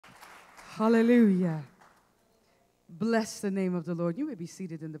Hallelujah. Bless the name of the Lord. You may be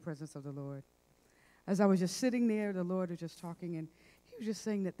seated in the presence of the Lord. As I was just sitting there, the Lord was just talking, and he was just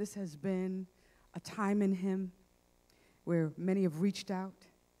saying that this has been a time in him where many have reached out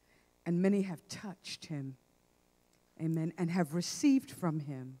and many have touched him, amen, and have received from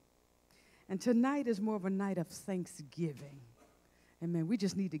him. And tonight is more of a night of thanksgiving. Amen. We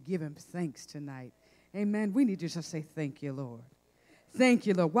just need to give him thanks tonight. Amen. We need to just say, thank you, Lord. Thank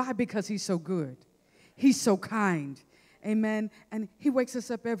you, Lord. Why? Because he's so good. He's so kind. Amen. And he wakes us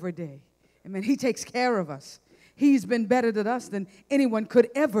up every day. Amen. He takes care of us. He's been better to us than anyone could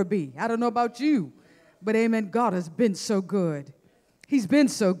ever be. I don't know about you, but amen, God has been so good. He's been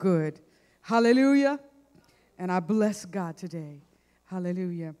so good. Hallelujah. And I bless God today.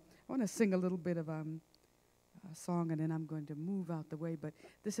 Hallelujah. I want to sing a little bit of a song, and then I'm going to move out the way. But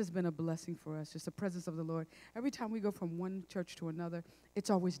this has been a blessing for us, just the presence of the Lord. Every time we go from one church to another, it's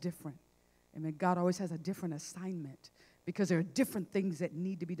always different. Amen. God always has a different assignment because there are different things that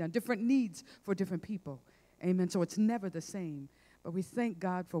need to be done, different needs for different people. Amen. So it's never the same. But we thank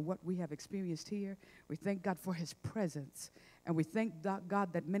God for what we have experienced here. We thank God for his presence. And we thank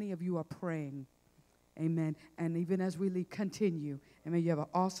God that many of you are praying. Amen. And even as we leave, continue. Amen. You have an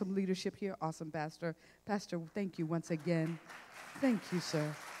awesome leadership here, awesome pastor. Pastor, thank you once again. Thank you,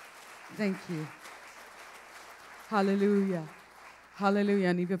 sir. Thank you. Hallelujah. Hallelujah.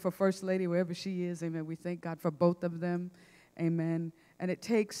 And even for First Lady, wherever she is, amen, we thank God for both of them. Amen. And it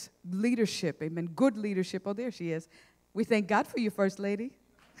takes leadership, amen, good leadership. Oh, there she is. We thank God for you, First Lady.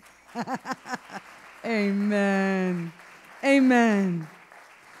 Amen. Amen.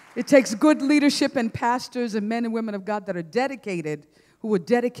 It takes good leadership and pastors and men and women of God that are dedicated, who will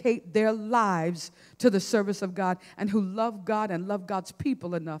dedicate their lives to the service of God and who love God and love God's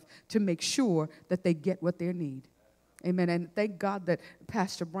people enough to make sure that they get what they need. Amen. And thank God that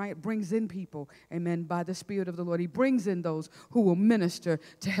Pastor Bryant brings in people, amen, by the Spirit of the Lord. He brings in those who will minister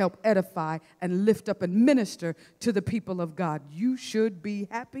to help edify and lift up and minister to the people of God. You should be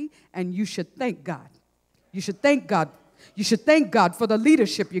happy and you should thank God. You should thank God. You should thank God for the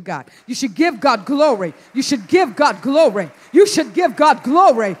leadership you got. You should give God glory. You should give God glory. You should give God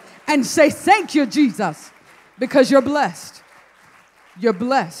glory and say, thank you, Jesus, because you're blessed. You're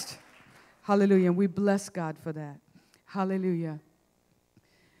blessed. Hallelujah. And we bless God for that. Hallelujah.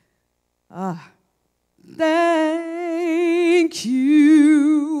 Thank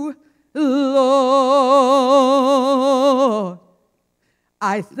you, Lord.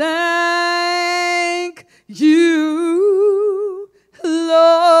 I thank you, Lord.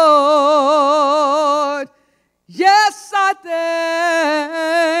 Yes, I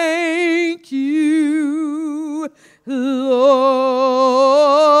thank you, Lord.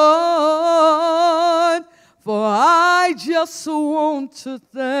 For I just want to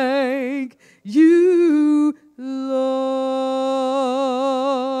thank you, Lord.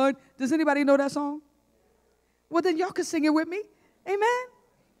 Does anybody know that song? Well, then y'all can sing it with me. Amen.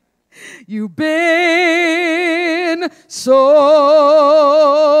 You've been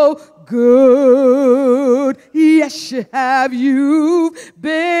so good. Yes, you have. You've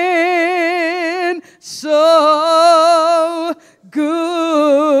been so good.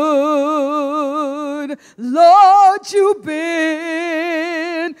 Lord, you've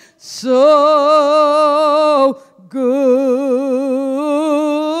been so good.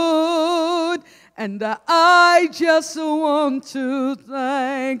 And I just want to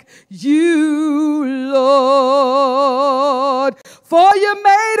thank you, Lord, for you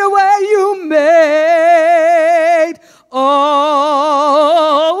made a way, you made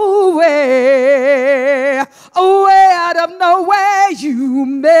a way out of no way, you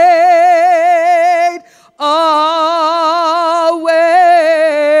made a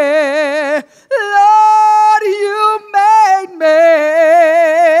way. Lord, you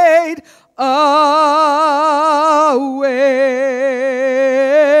made a way.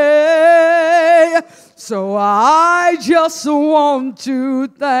 So I just want to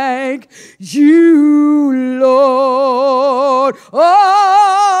thank you, Lord.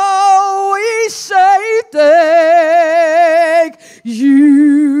 Oh, we say thank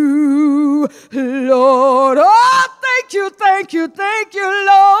you, Lord. Oh, thank you, thank you, thank you,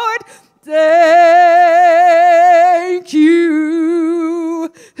 Lord. Thank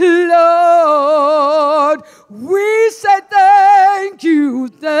you, Lord. We say thank you,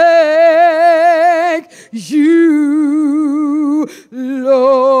 Lord.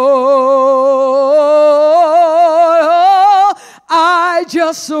 I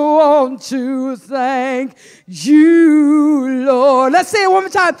just want to thank you, Lord. Let's say it one more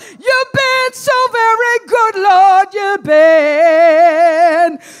time. You've been so very good, Lord. You've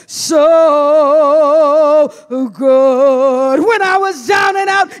been so good. When I was down and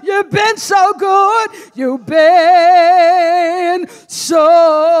out, you've been so good. You've been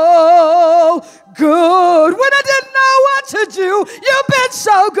so good. When I didn't know what to do, you've been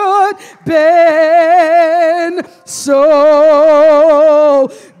so good. Been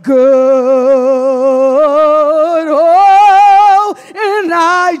so good. Oh, and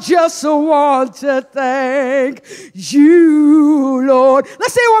I just want to thank you, Lord.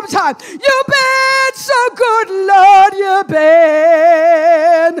 Let's say it one more time. You've been so good, Lord. You've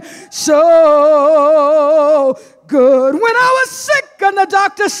been so good. When I was sick and the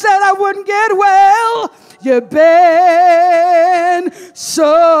doctor said I wouldn't get well, you've been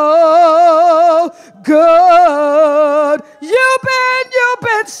so good. You've been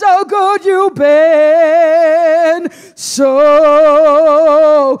so good. You've been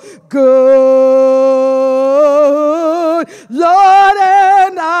so good, Lord,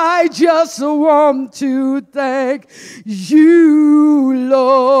 and I just want to thank you,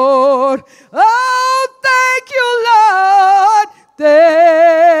 Lord. Oh, thank you, Lord.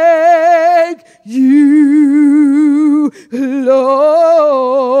 Thank you, Lord.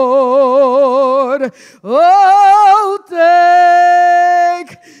 Oh,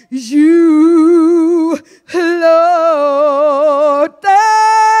 thank you, Lord.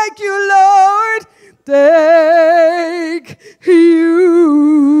 Thank you, Lord. Thank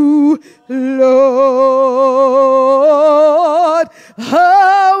you, Lord.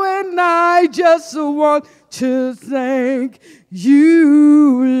 Oh, and I just want to thank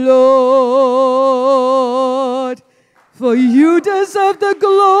you, Lord, for you deserve the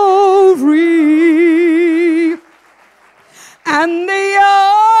glory and the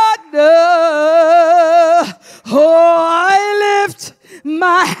honor. Oh, I lift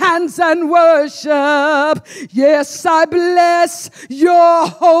my hands and worship. Yes, I bless your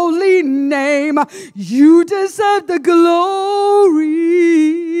holy name. You deserve the glory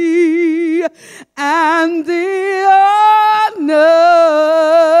and the honor.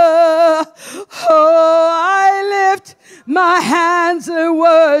 Oh, I lift my hands and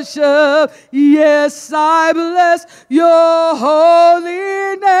worship. Yes, I bless your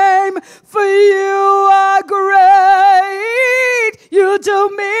holy name, for you are great. You do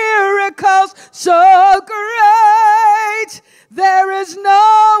miracles so great. There is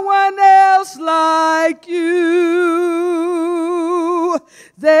no one else like you.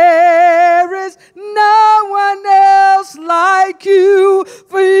 There is no one else like you,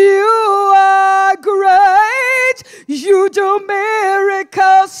 for you are great. You do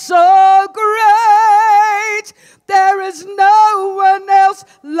miracles so great. There is no one else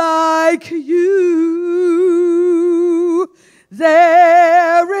like you.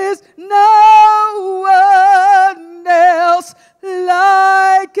 There is no one else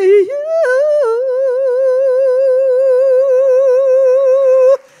like you.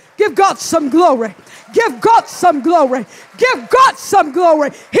 Give God some glory. Give God some glory. Give God some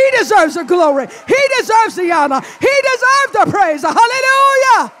glory. He deserves the glory. He deserves the honor. He deserves the praise.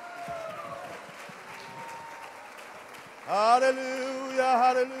 Hallelujah. Hallelujah,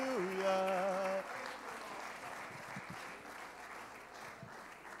 hallelujah.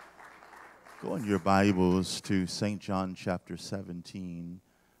 Go in your Bibles to St. John chapter 17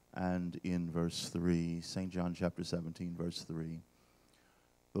 and in verse 3. St. John chapter 17, verse 3.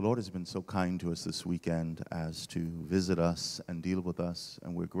 The Lord has been so kind to us this weekend as to visit us and deal with us,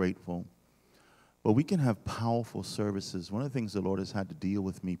 and we're grateful. But we can have powerful services. One of the things the Lord has had to deal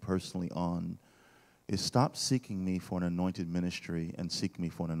with me personally on is stop seeking me for an anointed ministry and seek me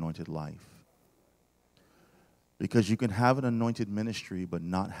for an anointed life. Because you can have an anointed ministry but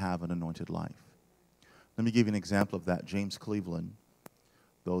not have an anointed life. Let me give you an example of that. James Cleveland,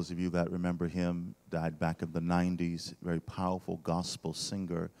 those of you that remember him, died back in the 90s, very powerful gospel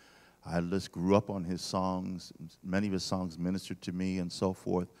singer. I just grew up on his songs. Many of his songs ministered to me and so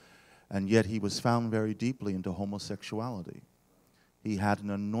forth. And yet he was found very deeply into homosexuality. He had an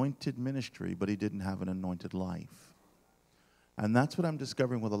anointed ministry, but he didn't have an anointed life. And that's what I'm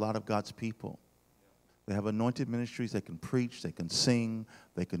discovering with a lot of God's people. They have anointed ministries, they can preach, they can sing,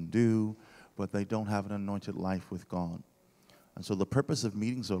 they can do, but they don't have an anointed life with God. And so the purpose of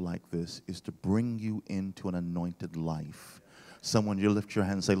meetings like this is to bring you into an anointed life. Someone, you lift your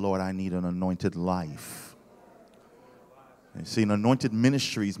hand and say, Lord, I need an anointed life. You see, an anointed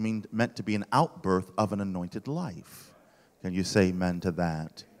ministry is meant to be an outbirth of an anointed life. Can you say amen to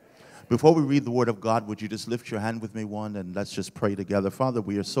that? Before we read the Word of God, would you just lift your hand with me one and let's just pray together. Father,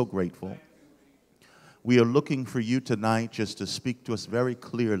 we are so grateful. We are looking for you tonight just to speak to us very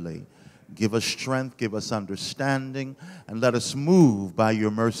clearly. Give us strength, give us understanding, and let us move by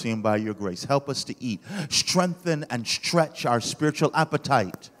your mercy and by your grace. Help us to eat. Strengthen and stretch our spiritual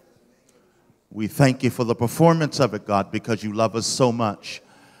appetite. We thank you for the performance of it, God, because you love us so much.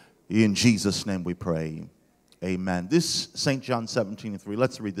 In Jesus' name we pray. Amen. This, St. John 17:3,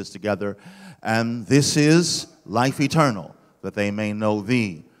 let's read this together. And this is life eternal, that they may know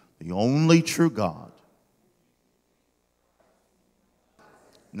thee, the only true God.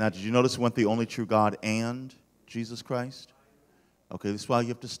 Now, did you notice we went the only true God and Jesus Christ? Okay, this is why you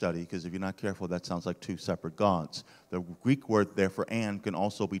have to study, because if you're not careful, that sounds like two separate gods. The Greek word there for and can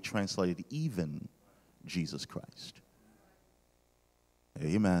also be translated even Jesus Christ.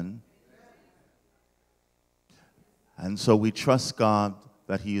 Amen. And so we trust God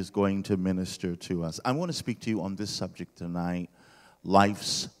that he is going to minister to us. I want to speak to you on this subject tonight,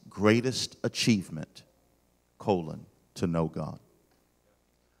 life's greatest achievement, to know God.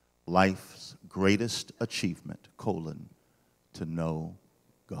 Life's greatest achievement, to know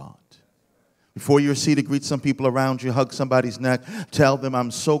God. Before you're seated, greet some people around you, hug somebody's neck, tell them,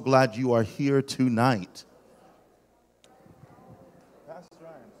 I'm so glad you are here tonight. Pastor,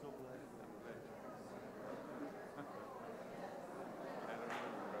 I am so glad you're here.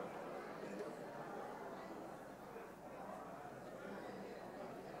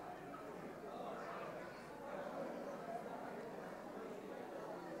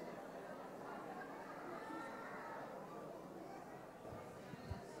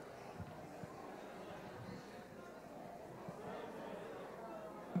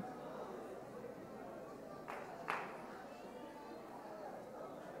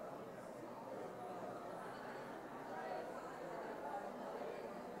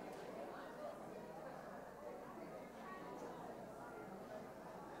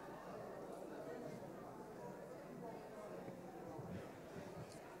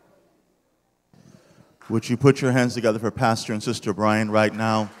 Would you put your hands together for Pastor and Sister Brian right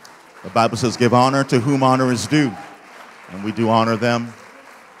now? The Bible says, give honor to whom honor is due. And we do honor them.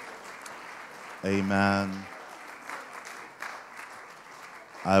 Amen.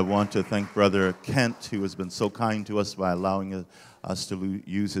 I want to thank Brother Kent, who has been so kind to us by allowing us to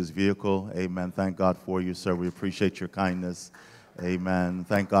use his vehicle. Amen. Thank God for you, sir. We appreciate your kindness. Amen.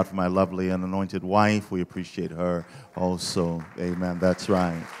 Thank God for my lovely and anointed wife. We appreciate her also. Amen. That's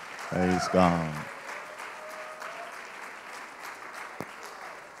right. Praise God.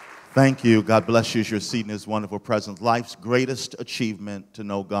 Thank you. God bless you as you're seated in his wonderful presence. Life's greatest achievement, to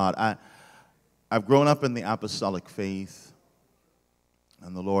know God. I've grown up in the apostolic faith,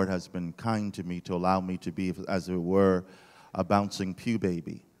 and the Lord has been kind to me to allow me to be, as it were, a bouncing pew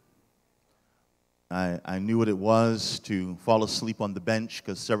baby. I knew what it was to fall asleep on the bench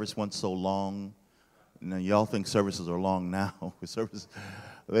because service went so long. Now, y'all think services are long now.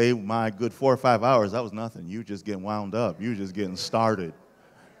 My good 4 or 5 hours, that was nothing. You just getting wound up. You just getting started.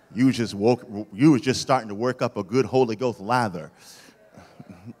 You was just starting to work up a good Holy Ghost lather.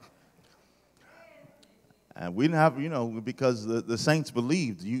 And we didn't have, because the saints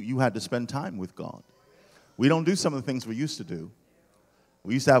believed you had to spend time with God. We don't do some of the things we used to do.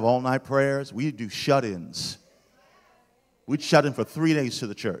 We used to have all-night prayers. We'd do shut-ins. We'd shut in for 3 days to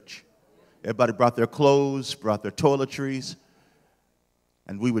the church. Everybody brought their clothes, brought their toiletries,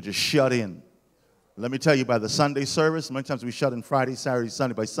 and we would just shut in. Let me tell you, by the Sunday service, many times we shut in Friday, Saturday,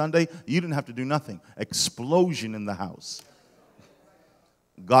 Sunday. By Sunday, you didn't have to do nothing. Explosion in the house.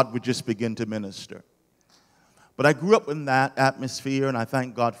 God would just begin to minister. But I grew up in that atmosphere, and I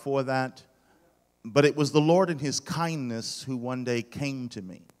thank God for that. But it was the Lord in his kindness who one day came to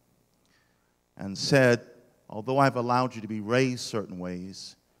me and said, although I've allowed you to be raised certain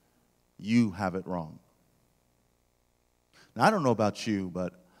ways, you have it wrong. Now, I don't know about you,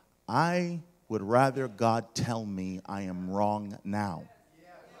 but I would rather God tell me I am wrong now.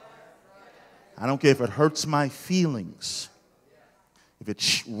 I don't care if it hurts my feelings, if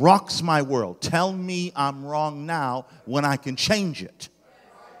it rocks my world. Tell me I'm wrong now when I can change it.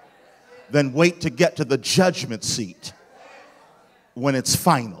 Then wait to get to the judgment seat when it's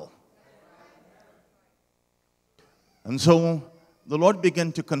final. And so the Lord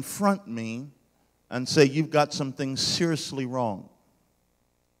began to confront me and say, you've got some things seriously wrong.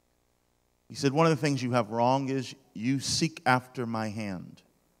 He said, one of the things you have wrong is you seek after my hand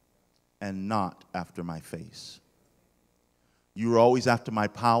and not after my face. You are always after my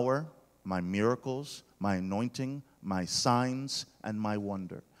power, my miracles, my anointing, my signs, and my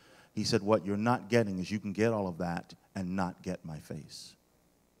wonder. He said, what you're not getting is you can get all of that and not get my face.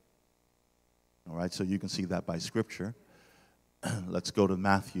 All right, so you can see that by Scripture. Let's go to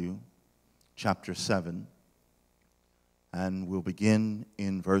Matthew chapter 7. And we'll begin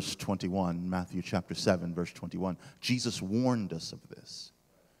in verse 21, Matthew chapter 7, verse 21. Jesus warned us of this.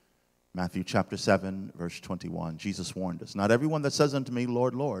 Matthew chapter 7, verse 21. Jesus warned us. Not everyone that says unto me,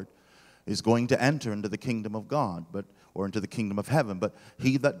 Lord, Lord, is going to enter into the kingdom of God, or into the kingdom of heaven, but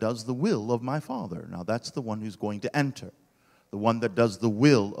he that does the will of my Father. Now that's the one who's going to enter, the one that does the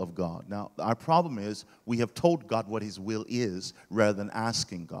will of God. Now our problem is we have told God what his will is rather than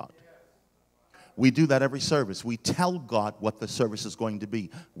asking God. We do that every service. We tell God what the service is going to be.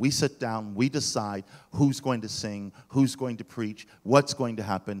 We sit down, we decide who's going to sing, who's going to preach, what's going to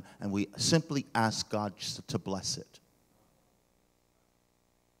happen, and we simply ask God to bless it.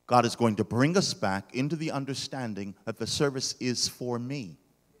 God is going to bring us back into the understanding that the service is for me.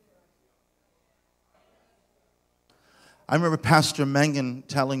 I remember Pastor Mengen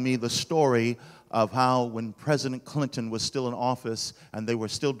telling me the story of how when President Clinton was still in office and they were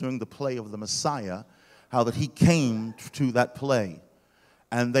still doing the play of the Messiah, how that he came to that play.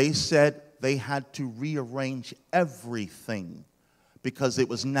 And they said they had to rearrange everything because it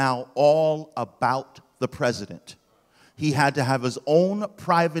was now all about the president. He had to have his own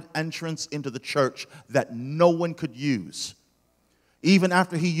private entrance into the church that no one could use. Even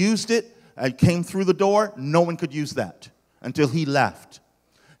after he used it and came through the door, no one could use that until he left.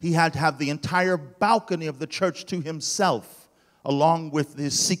 He had to have the entire balcony of the church to himself, along with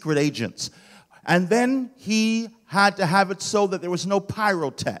his secret agents. And then he had to have it so that there was no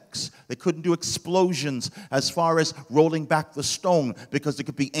pyrotechs. They couldn't do explosions as far as rolling back the stone because it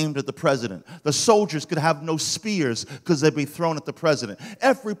could be aimed at the president. The soldiers could have no spears because they'd be thrown at the president.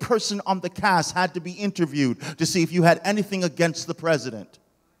 Every person on the cast had to be interviewed to see if you had anything against the president.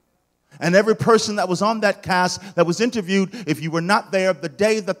 And every person that was on that cast that was interviewed, if you were not there the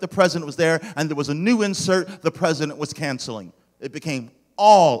day that the president was there and there was a new insert, the president was canceling. It became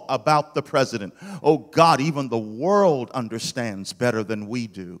all about the president. Oh God, even the world understands better than we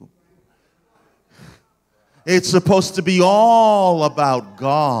do. It's supposed to be all about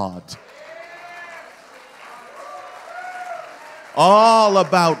God. All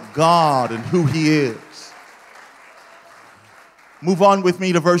about God and who he is. Move on with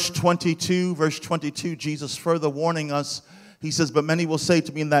me to verse 22. Verse 22, Jesus further warning us. He says, but many will say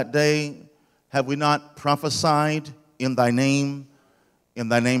to me in that day, have we not prophesied in thy name? In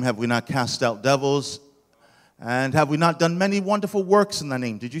thy name have we not cast out devils? And have we not done many wonderful works in thy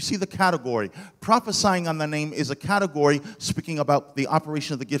name? Did you see the category? Prophesying on thy name is a category speaking about the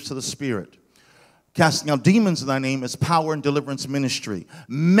operation of the gifts of the Spirit. Casting out demons in thy name is power and deliverance ministry.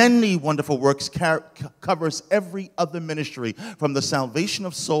 Many wonderful works covers every other ministry, from the salvation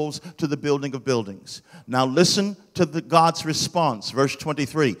of souls to the building of buildings. Now listen to God's response. Verse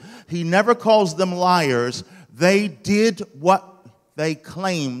 23. He never calls them liars. They did what they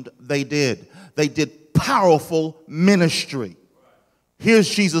claimed they did. They did powerful ministry. Here's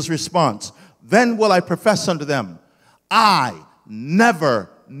Jesus' response. Then will I profess unto them, I never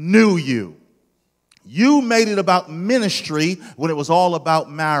knew you. You made it about ministry when it was all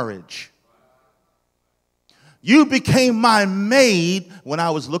about marriage. You became my maid when I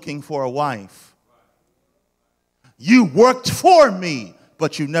was looking for a wife. You worked for me,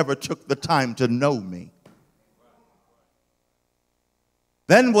 but you never took the time to know me.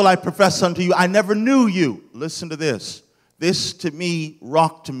 Then will I profess unto you, I never knew you. Listen to this. This to me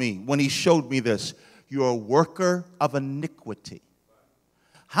rocked me when he showed me this. You're a worker of iniquity.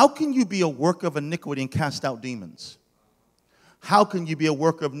 How can you be a worker of iniquity and cast out demons? How can you be a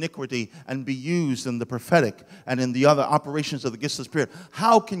worker of iniquity and be used in the prophetic and in the other operations of the gifts of the Spirit?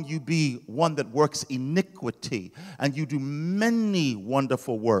 How can you be one that works iniquity and you do many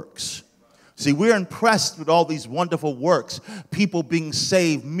wonderful works? See, we're impressed with all these wonderful works, people being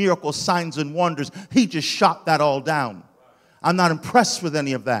saved, miracles, signs, and wonders. He just shot that all down. I'm not impressed with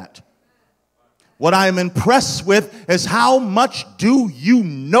any of that. What I am impressed with is how much do you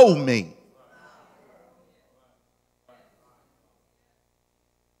know me?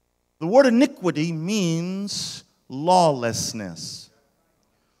 The word iniquity means lawlessness.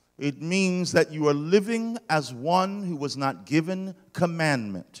 It means that you are living as one who was not given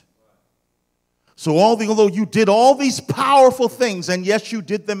commandment. So although you did all these powerful things, and yes, you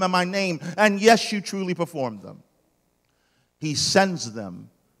did them in my name, and yes, you truly performed them, he sends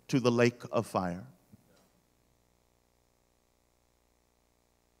them to the lake of fire.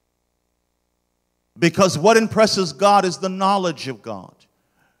 Because what impresses God is the knowledge of God.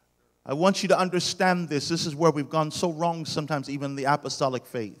 I want you to understand this. This is where we've gone so wrong sometimes, even in the apostolic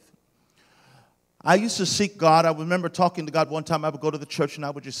faith. I used to seek God. I remember talking to God one time. I would go to the church and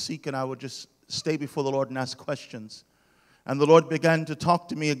I would just seek and I would just stay before the Lord and ask questions. And the Lord began to talk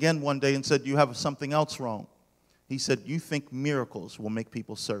to me again one day and said, you have something else wrong. He said, you think miracles will make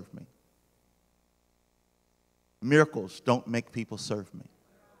people serve me. Miracles don't make people serve me.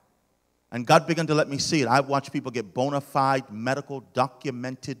 And God began to let me see it. I've watched people get bona fide, medical,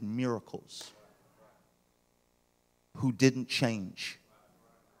 documented miracles who didn't change.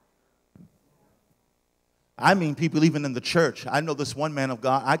 I mean, people even in the church. I know this one man of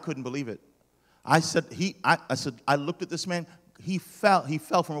God, I couldn't believe it. I said, I looked at this man. He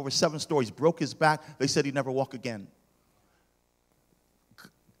fell from over 7 stories, broke his back. They said he'd never walk again.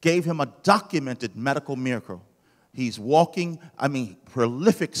 Gave him a documented medical miracle. He's walking,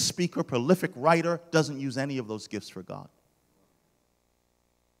 prolific speaker, prolific writer, doesn't use any of those gifts for God.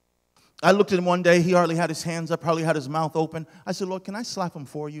 I looked at him one day, he hardly had his hands up, hardly had his mouth open. I said, Lord, can I slap him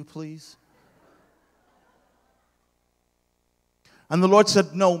for you, please? And the Lord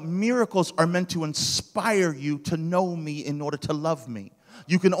said, no, miracles are meant to inspire you to know me in order to love me.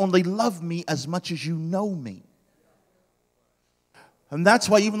 You can only love me as much as you know me. And that's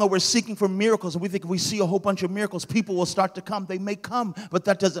why even though we're seeking for miracles, and we think if we see a whole bunch of miracles, people will start to come. They may come, but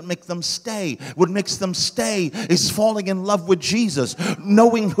that doesn't make them stay. What makes them stay is falling in love with Jesus,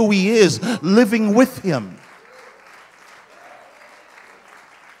 knowing who He is, living with Him.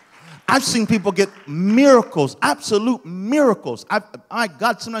 I've seen people get miracles, absolute miracles. My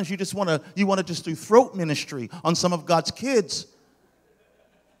God, sometimes you just want to just do throat ministry on some of God's kids.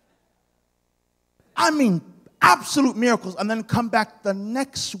 I mean, absolute miracles, and then come back the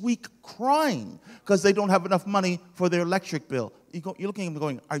next week crying because they don't have enough money for their electric bill. You're looking at them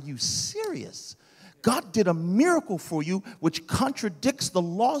going, are you serious? God did a miracle for you which contradicts the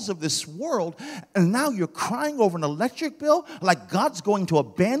laws of this world, and now you're crying over an electric bill like God's going to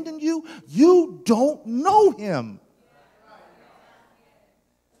abandon you? You don't know Him.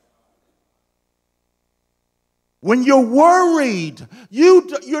 When you're worried,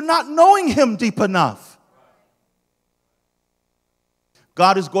 you're not knowing Him deep enough.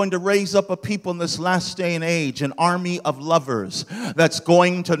 God is going to raise up a people in this last day and age, an army of lovers that's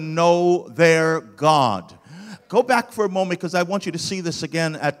going to know their God. Go back for a moment because I want you to see this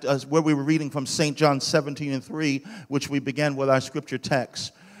again at where we were reading from St. John 17:3, which we began with our scripture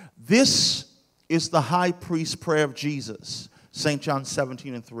text. This is the high priest prayer of Jesus, St. John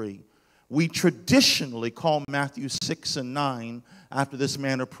 17:3. We traditionally call Matthew 6:9, after this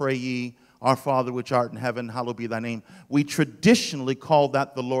manner pray ye, Our Father which art in heaven, hallowed be thy name. We traditionally call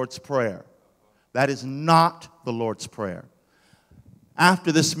that the Lord's Prayer. That is not the Lord's Prayer.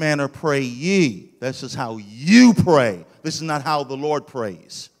 After this manner pray ye. This is how you pray. This is not how the Lord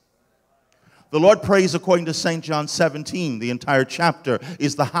prays. The Lord prays according to St. John 17. The entire chapter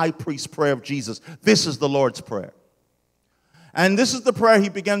is the high priest prayer of Jesus. This is the Lord's Prayer. And this is the prayer He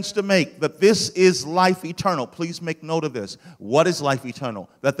begins to make, that this is life eternal. Please make note of this. What is life eternal?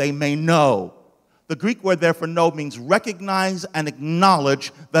 That they may know. The Greek word there for know means recognize and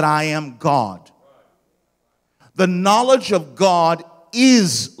acknowledge that I am God. The knowledge of God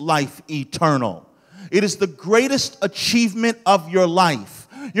is life eternal. It is the greatest achievement of your life.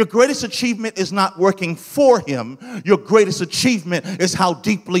 Your greatest achievement is not working for Him. Your greatest achievement is how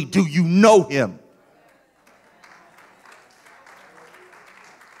deeply do you know Him.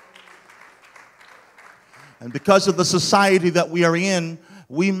 And because of the society that we are in,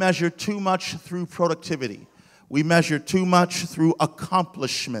 we measure too much through productivity. We measure too much through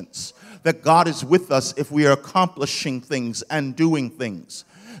accomplishments. That God is with us if we are accomplishing things and doing things.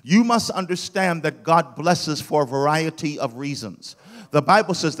 You must understand that God blesses for a variety of reasons. The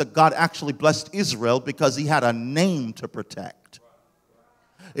Bible says that God actually blessed Israel because He had a name to protect.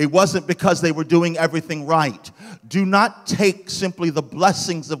 It wasn't because they were doing everything right. Do not take simply the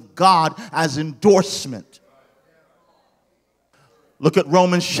blessings of God as endorsement. Look at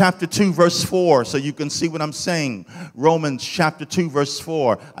Romans chapter 2, verse 4, so you can see what I'm saying. Romans chapter 2, verse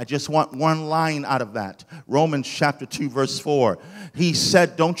 4. I just want one line out of that. Romans chapter 2, verse 4. He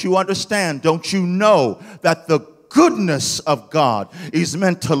said, don't you understand? Don't you know that the goodness of God is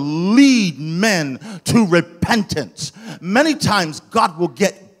meant to lead men to repentance? Many times God will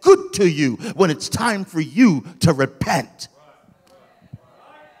get good to you when it's time for you to repent.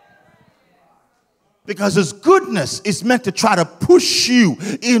 Because His goodness is meant to try to push you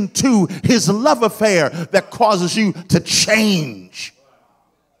into His love affair that causes you to change.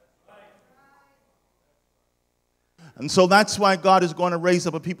 And so that's why God is going to raise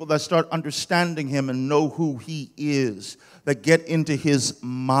up a people that start understanding Him and know who He is, that get into His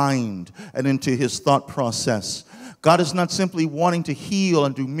mind and into His thought process. God is not simply wanting to heal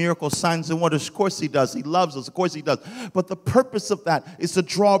and do miracle signs and wonders. Of course He does. He loves us. Of course He does. But the purpose of that is to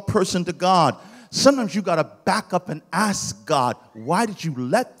draw a person to God. Sometimes you got to back up and ask God, why did you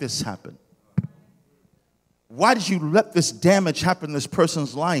let this happen? Why did you let this damage happen in this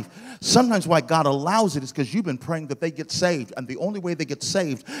person's life? Sometimes why God allows it is because you've been praying that they get saved. And the only way they get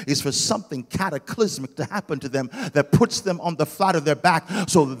saved is for something cataclysmic to happen to them that puts them on the flat of their back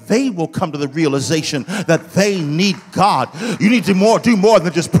so that they will come to the realization that they need God. You need to do more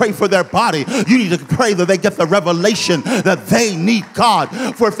than just pray for their body. You need to pray that they get the revelation that they need God.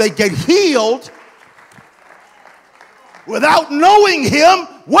 For if they get healed without knowing Him,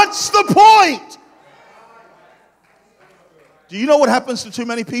 what's the point? Do you know what happens to too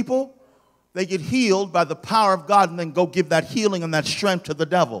many people? They get healed by the power of God and then go give that healing and that strength to the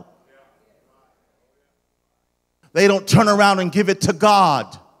devil. They don't turn around and give it to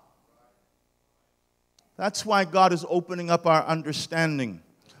God. That's why God is opening up our understanding.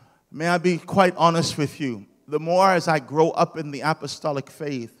 May I be quite honest with you? The more as I grow up in the apostolic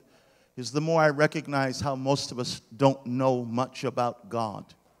faith, is the more I recognize how most of us don't know much about God.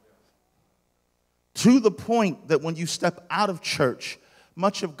 To the point that when you step out of church,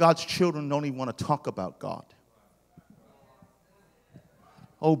 much of God's children don't even want to talk about God.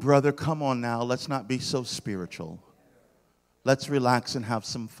 Oh, brother, come on now. Let's not be so spiritual. Let's relax and have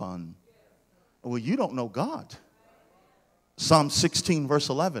some fun. Well, you don't know God. Psalm 16, verse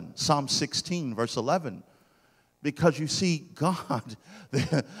 11. Psalm 16, verse 11. Because you see, God,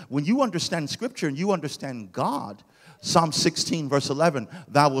 when you understand Scripture and you understand God, Psalm 16, verse 11,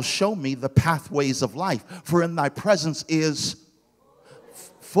 thou wilt show me the pathways of life, for in thy presence is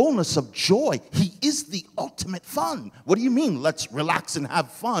fullness of joy. He is the ultimate fun. What do you mean? Let's relax and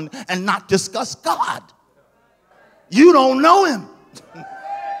have fun and not discuss God. You don't know Him.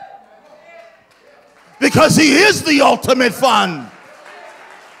 Because He is the ultimate fun.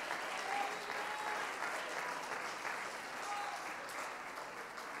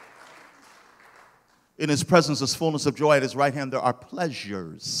 In His presence is fullness of joy. At His right hand there are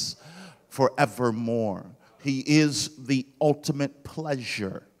pleasures forevermore. He is the ultimate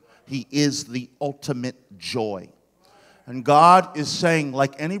pleasure. He is the ultimate joy. And God is saying,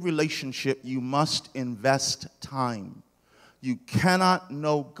 like any relationship, you must invest time. You cannot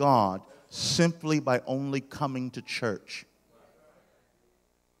know God simply by only coming to church.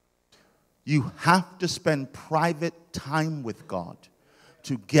 You have to spend private time with God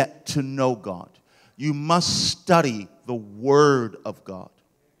to get to know God. You must study the Word of God.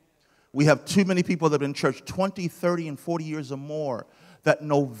 We have too many people that have been in church 20, 30, and 40 years or more that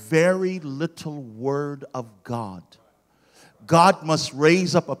know very little Word of God. God must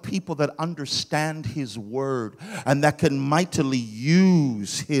raise up a people that understand His Word and that can mightily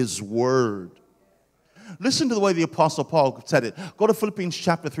use His Word. Listen to the way the Apostle Paul said it. Go to Philippians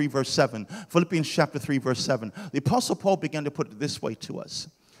chapter 3, verse 7. Philippians chapter 3, verse 7. The Apostle Paul began to put it this way to us.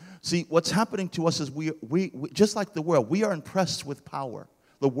 See, what's happening to us is we just like the world, we are impressed with power.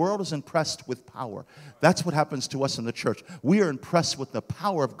 The world is impressed with power. That's what happens to us in the church. We are impressed with the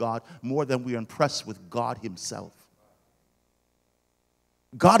power of God more than we are impressed with God Himself.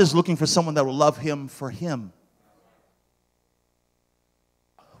 God is looking for someone that will love Him for Him.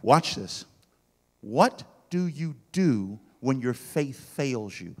 Watch this. What do you do when your faith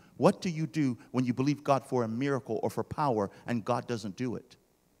fails you? What do you do when you believe God for a miracle or for power and God doesn't do it?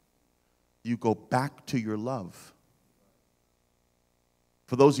 You go back to your love.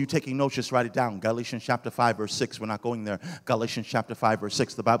 For those of you taking notes, just write it down. Galatians chapter 5, verse 6. We're not going there. Galatians chapter 5, verse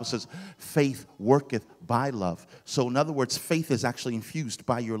 6. The Bible says, faith worketh by love. So in other words, faith is actually infused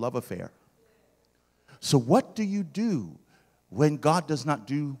by your love affair. So what do you do when God does not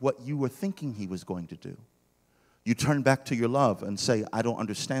do what you were thinking He was going to do? You turn back to your love and say, I don't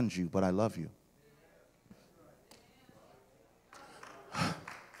understand you, but I love you.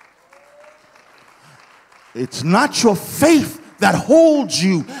 It's not your faith that holds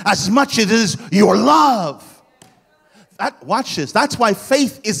you as much as it is your love. Watch this. That's why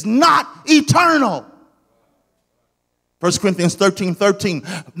faith is not eternal. 1 Corinthians 13, 13.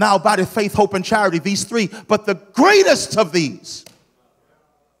 Now abideth faith, hope, and charity, these three. But the greatest of these.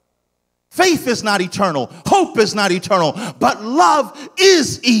 Faith is not eternal. Hope is not eternal. But love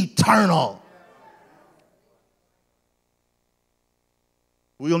is eternal.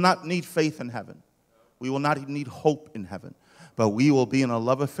 We will not need faith in heaven. We will not need hope in heaven. But we will be in a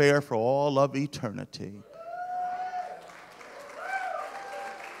love affair for all of eternity.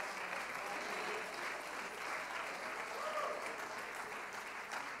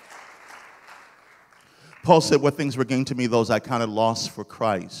 Paul said, what things were gained to me, those I counted loss for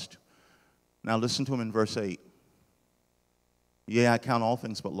Christ. Now listen to him in verse 8. Yea, I count all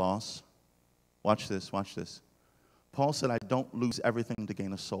things but loss. Watch this, watch this. Paul said, I don't lose everything to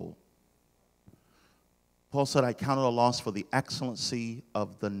gain a soul. Paul said, I counted a loss for the excellency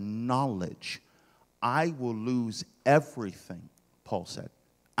of the knowledge I will lose everything, Paul said,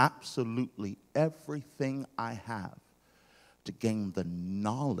 absolutely everything I have to gain the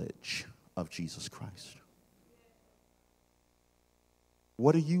knowledge of Jesus Christ.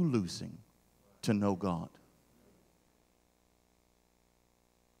 What are you losing to know God?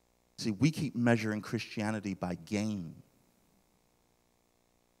 See, we keep measuring Christianity by gain.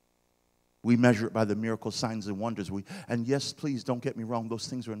 We measure it by the miracles, signs, and wonders. And yes, please don't get me wrong, those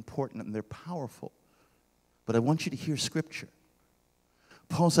things are important and they're powerful. But I want you to hear Scripture.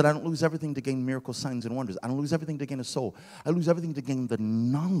 Paul said, I don't lose everything to gain miracles, signs, and wonders. I don't lose everything to gain a soul. I lose everything to gain the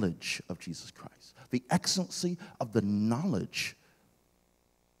knowledge of Jesus Christ. The excellency of the knowledge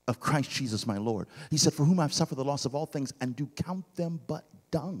of Christ Jesus my Lord. He said, for whom I've suffered the loss of all things and do count them but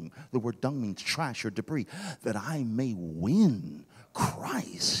dung. The word dung means trash or debris. That I may win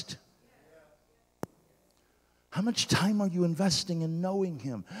Christ. How much time are you investing in knowing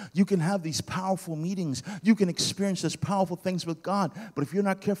Him? You can have these powerful meetings. You can experience these powerful things with God. But if you're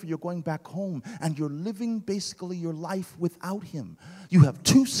not careful, you're going back home and you're living basically your life without Him. You have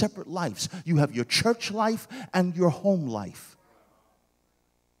two separate lives. You have your church life and your home life.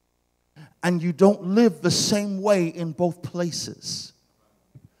 And you don't live the same way in both places.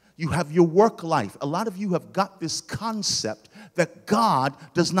 You have your work life. A lot of you have got this concept that God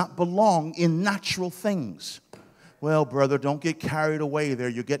does not belong in natural things. Well, brother, don't get carried away there.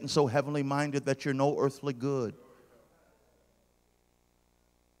 You're getting so heavenly minded that you're no earthly good.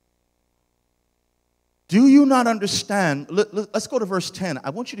 Do you not understand? Let's go to verse 10.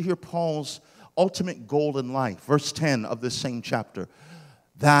 I want you to hear Paul's ultimate goal in life. Verse 10 of this same chapter.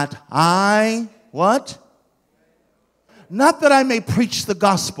 That I, what? Not that I may preach the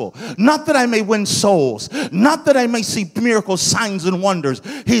gospel. Not that I may win souls. Not that I may see miracles, signs, and wonders.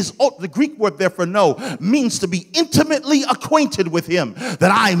 The Greek word there for know means to be intimately acquainted with Him.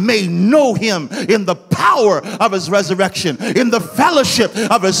 That I may know Him in the power of His resurrection. In the fellowship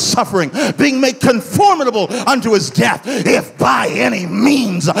of His suffering. Being made conformable unto His death. If by any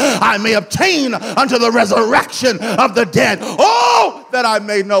means I may obtain unto the resurrection of the dead. Oh, that I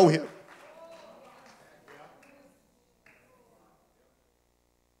may know Him.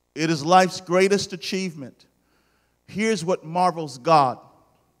 It is life's greatest achievement. Here's what marvels God.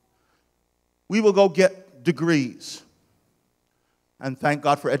 We will go get degrees. And thank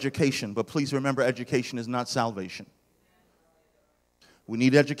God for education. But please remember, education is not salvation. We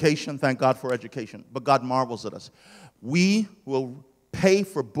need education. Thank God for education. But God marvels at us. We will pay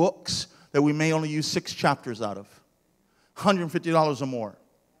for books that we may only use 6 chapters out of. $150 or more.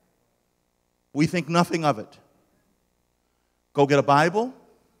 We think nothing of it. Go get a Bible.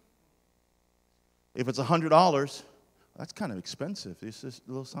 If it's $100, that's kind of expensive. Is this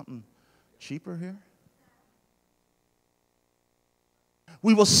a little something cheaper here?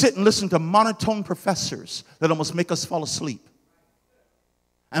 We will sit and listen to monotone professors that almost make us fall asleep.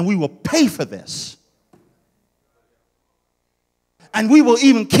 And we will pay for this. And we will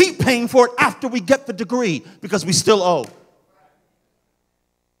even keep paying for it after we get the degree because we still owe.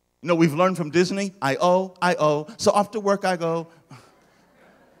 You know, we've learned from Disney, I owe. So after work I go.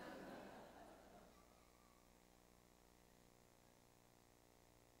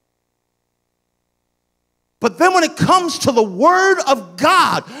 But then when it comes to the Word of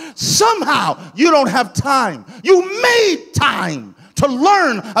God, somehow you don't have time. You made time to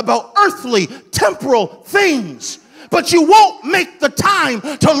learn about earthly, temporal things. But you won't make the time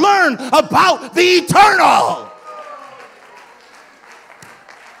to learn about the eternal.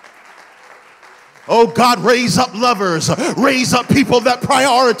 Oh, God, raise up lovers. Raise up people that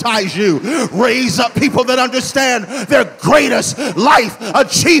prioritize you. Raise up people that understand their greatest life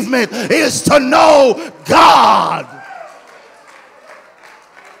achievement is to know God.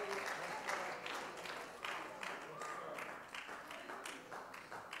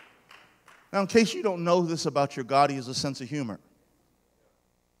 Now, in case you don't know this about your God, He has a sense of humor.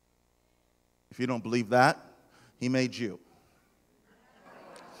 If you don't believe that, He made you.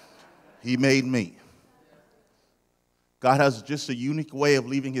 He made me. God has just a unique way of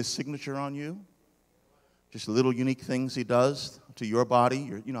leaving His signature on you. Just little unique things He does to your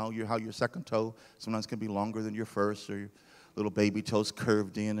body. How your second toe sometimes can be longer than your first, or your little baby toes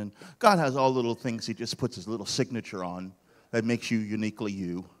curved in. And God has all little things He just puts His little signature on that makes you uniquely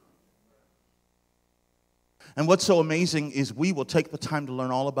you. And what's so amazing is we will take the time to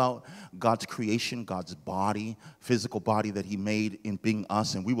learn all about God's creation, God's body, physical body that He made in being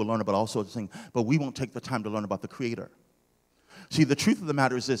us, and we will learn about all sorts of things, but we won't take the time to learn about the Creator. See, the truth of the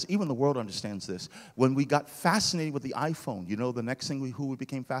matter is this, even the world understands this. When we got fascinated with the iPhone, you know the next thing who we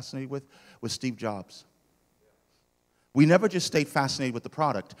became fascinated with was Steve Jobs. We never just stayed fascinated with the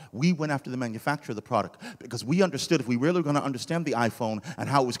product. We went after the manufacturer of the product because we understood if we really were going to understand the iPhone and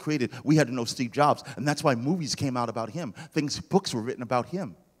how it was created, we had to know Steve Jobs. And that's why movies came out about him. Books were written about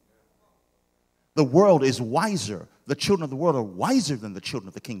him. The world is wiser. The children of the world are wiser than the children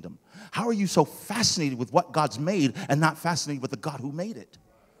of the kingdom. How are you so fascinated with what God's made and not fascinated with the God who made it?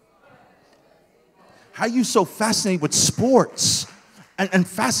 How are you so fascinated with sports and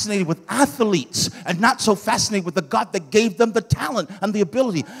fascinated with athletes and not so fascinated with the God that gave them the talent and the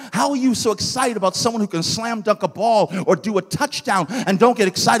ability? How are you so excited about someone who can slam dunk a ball or do a touchdown and don't get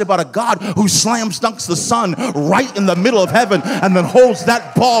excited about a God who slams dunks the sun right in the middle of heaven and then holds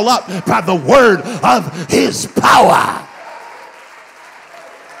that ball up by the word of his power?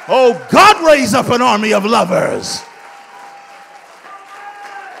 Oh, God raised up an army of lovers.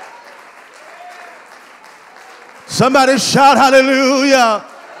 Somebody shout hallelujah.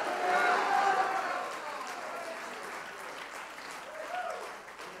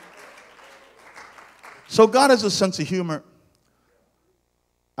 So God has a sense of humor.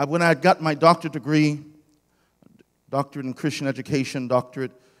 When I got my doctorate degree, doctorate in Christian education,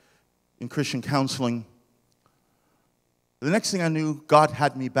 doctorate in Christian counseling, the next thing I knew, God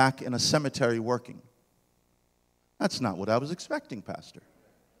had me back in a cemetery working. That's not what I was expecting, Pastor.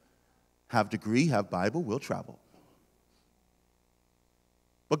 Have degree, have Bible, we'll travel.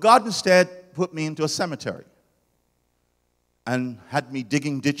 But God instead put me into a cemetery and had me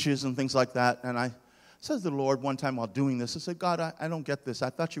digging ditches and things like that. And I said to the Lord one time while doing this, I said, God, I don't get this. I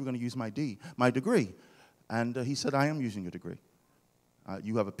thought you were going to use my degree. And he said, I am using your degree.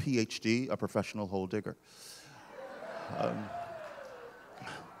 You have a PhD, a professional hole digger.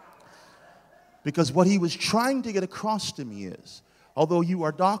 Because what he was trying to get across to me is, although you are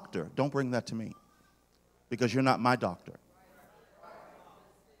a doctor, don't bring that to me because you're not my doctor.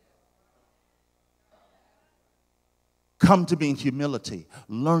 Come to me in humility.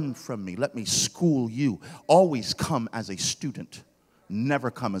 Learn from me. Let me school you. Always come as a student. Never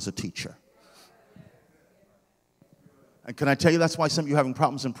come as a teacher. And can I tell you that's why some of you are having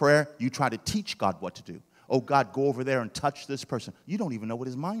problems in prayer? You try to teach God what to do. Oh, God, go over there and touch this person. You don't even know what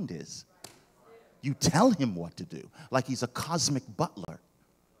his mind is. You tell him what to do, like he's a cosmic butler.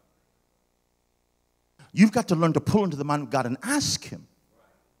 You've got to learn to pull into the mind of God and ask him.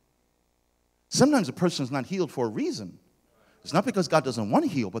 Sometimes a person is not healed for a reason. It's not because God doesn't want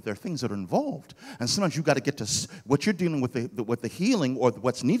to heal, but there are things that are involved. And sometimes you've got to get to what you're dealing with the healing or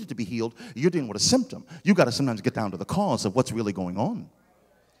what's needed to be healed. You're dealing with a symptom. You've got to sometimes get down to the cause of what's really going on.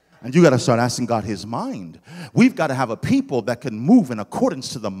 And you got to start asking God his mind. We've got to have a people that can move in accordance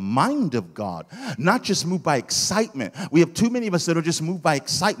to the mind of God, not just move by excitement. We have too many of us that are just moved by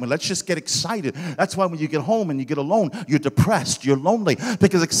excitement. Let's just get excited. That's why when you get home and you get alone, you're depressed, you're lonely,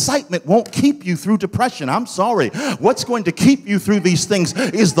 because excitement won't keep you through depression. I'm sorry. What's going to keep you through these things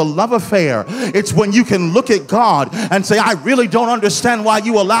is the love affair. It's when you can look at God and say, I really don't understand why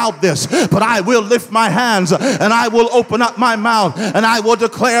you allowed this, but I will lift my hands and I will open up my mouth and I will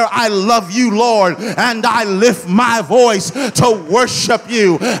declare, I love you, Lord, and I lift my voice to worship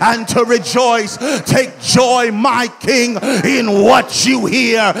you and to rejoice. Take joy, my King, in what you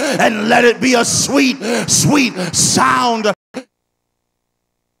hear, and let it be a sweet, sweet sound.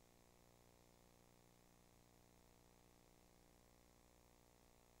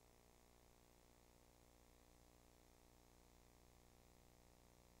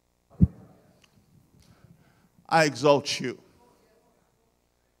 I exalt you.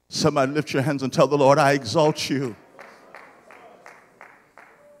 Somebody lift your hands and tell the Lord, I exalt you.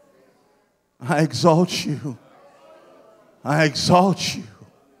 I exalt you. I exalt you.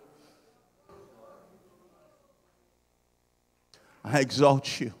 I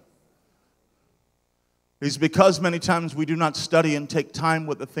exalt you. It's because many times we do not study and take time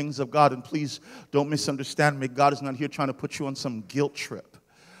with the things of God. And please don't misunderstand me. God is not here trying to put you on some guilt trip.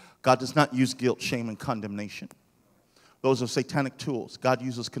 God does not use guilt, shame, and condemnation. Those are satanic tools. God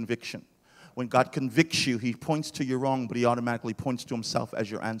uses conviction. When God convicts you, he points to your wrong, but he automatically points to himself as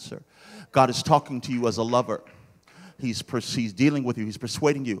your answer. God is talking to you as a lover. He's dealing with you. He's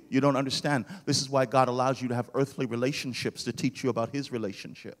persuading you. You don't understand. This is why God allows you to have earthly relationships to teach you about his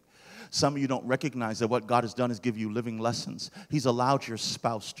relationship. Some of you don't recognize that what God has done is give you living lessons. He's allowed your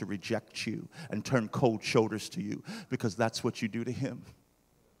spouse to reject you and turn cold shoulders to you because that's what you do to him.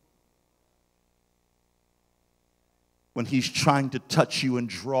 When he's trying to touch you and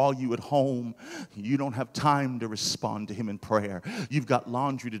draw you at home, you don't have time to respond to him in prayer. You've got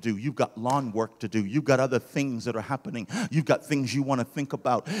laundry to do. You've got lawn work to do. You've got other things that are happening. You've got things you want to think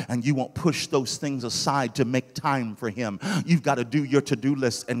about, and you won't push those things aside to make time for him. You've got to do your to-do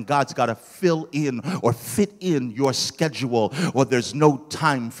list, and God's got to fill in or fit in your schedule, or there's no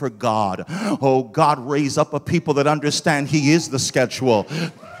time for God. Oh, God, raise up a people that understand he is the schedule.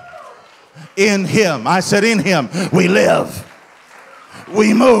 In him, I said in him, we live,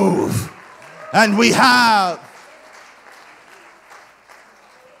 we move, and we have.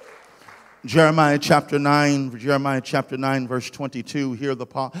 Jeremiah chapter 9, verse 22. Hear the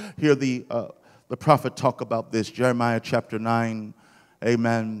prophet talk about this. Jeremiah chapter 9,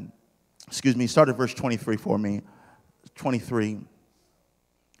 amen. Excuse me, start at verse 23 for me. 23.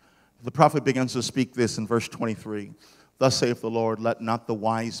 The prophet begins to speak this in verse 23. Thus saith the Lord, let not the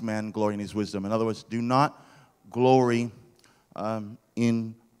wise man glory in his wisdom. In other words, do not glory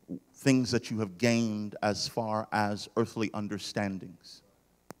in things that you have gained as far as earthly understandings.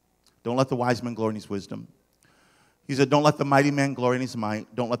 Don't let the wise man glory in his wisdom. He said, don't let the mighty man glory in his might.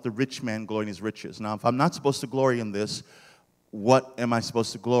 Don't let the rich man glory in his riches. Now, if I'm not supposed to glory in this, what am I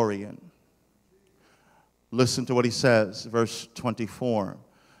supposed to glory in? Listen to what he says, verse 24.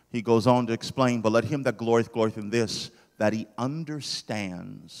 He goes on to explain, but let him that glorieth, glorieth in this, that he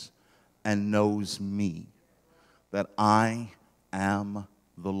understands and knows me, that I am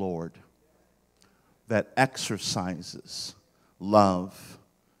the Lord, that exercises love,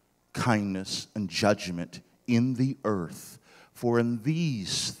 kindness, and judgment in the earth. For in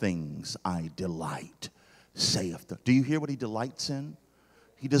these things I delight, saith the. Do you hear what he delights in?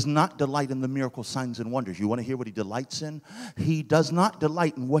 He does not delight in the miracle signs and wonders. You want to hear what he delights in? He does not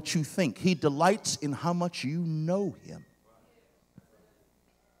delight in what you think. He delights in how much you know him.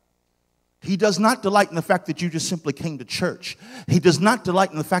 He does not delight in the fact that you just simply came to church. He does not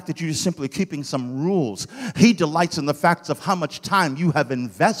delight in the fact that you're just simply keeping some rules. He delights in the facts of how much time you have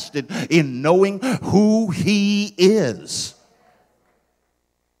invested in knowing who he is.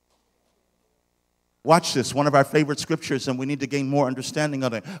 Watch this, one of our favorite scriptures, and we need to gain more understanding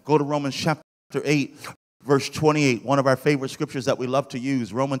of it. Go to Romans chapter 8. Verse 28, one of our favorite scriptures that we love to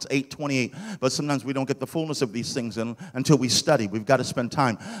use, Romans 8:28. But sometimes we don't get the fullness of these things until we study. We've got to spend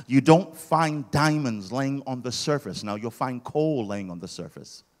time. You don't find diamonds laying on the surface. Now, you'll find coal laying on the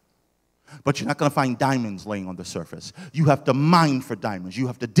surface. But you're not going to find diamonds laying on the surface. You have to mine for diamonds. You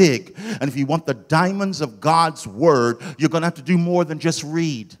have to dig. And if you want the diamonds of God's word, you're going to have to do more than just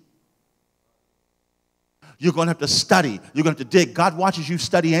read. You're going to have to study. You're going to have to dig. God watches you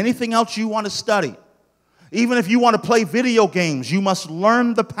study anything else you want to study. Even if you want to play video games, you must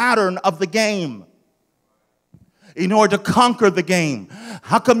learn the pattern of the game in order to conquer the game.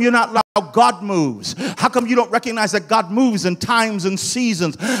 How come you're not like how God moves? How come you don't recognize that God moves in times and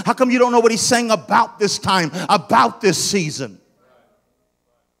seasons? How come you don't know what he's saying about this time, about this season?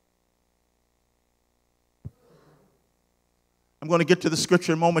 I'm going to get to the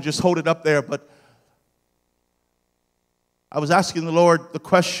scripture in a moment. Just hold it up there. But I was asking the Lord the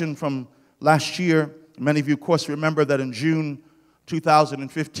question from last year. Many of you, of course, remember that in June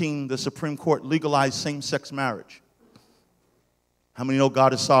 2015, the Supreme Court legalized same-sex marriage. How many know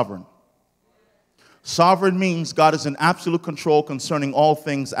God is sovereign? Sovereign means God is in absolute control concerning all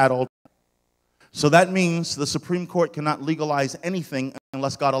things at all times. So that means the Supreme Court cannot legalize anything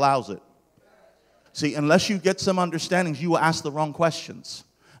unless God allows it. See, unless you get some understandings, you will ask the wrong questions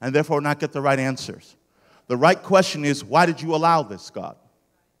and therefore not get the right answers. The right question is, why did you allow this, God?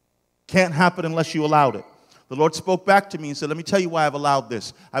 Can't happen unless you allowed it. The Lord spoke back to me and said, let me tell you why I've allowed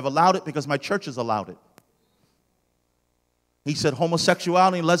this. I've allowed it because my church has allowed it. He said,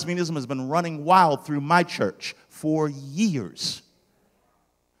 homosexuality and lesbianism has been running wild through my church for years.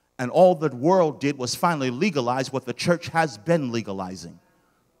 And all the world did was finally legalize what the church has been legalizing.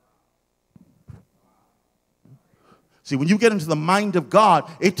 See, when you get into the mind of God,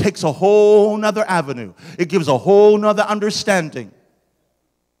 it takes a whole nother avenue. It gives a whole nother understanding.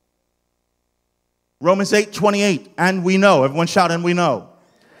 Romans 8:28, and we know. Everyone shout, and we know.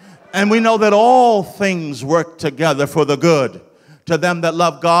 And we know that all things work together for the good, to them that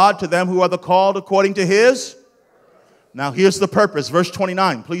love God, to them who are the called according to his. Now here's the purpose, verse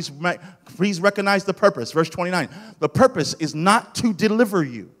 29. Please recognize the purpose, verse 29. The purpose is not to deliver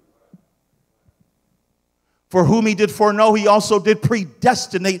you. For whom he did foreknow, he also did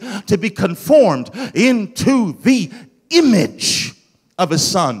predestinate to be conformed into the image of his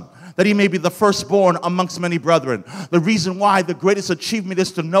Son, that he may be the firstborn amongst many brethren. The reason why the greatest achievement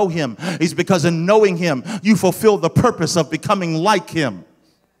is to know him is because in knowing him, you fulfill the purpose of becoming like him.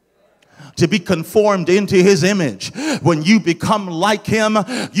 to be conformed into his image. When you become like him,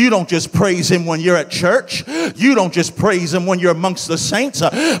 you don't just praise him when you're at church. You don't just praise him when you're amongst the saints,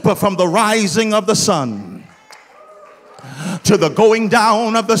 but from the rising of the sun to the going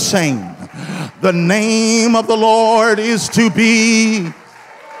down of the same, the name of the Lord is to be.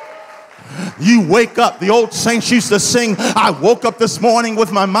 You wake up. The old saints used to sing, I woke up this morning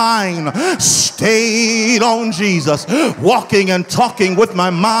with my mind stayed on Jesus. Walking and talking with my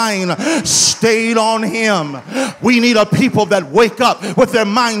mind stayed on him. We need a people that wake up with their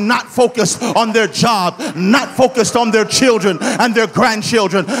mind not focused on their job, not focused on their children and their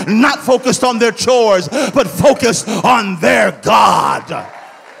grandchildren, not focused on their chores, but focused on their God.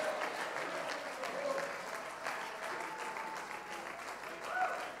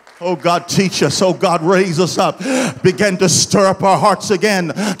 Oh God, teach us. Oh God, raise us up. Begin to stir up our hearts again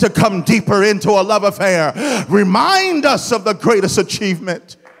to come deeper into a love affair. Remind us of the greatest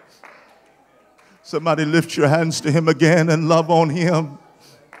achievement. Somebody lift your hands to him again and love on him.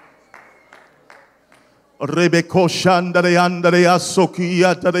 I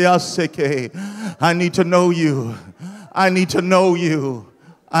need to know you. I need to know you.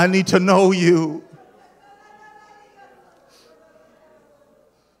 I need to know you.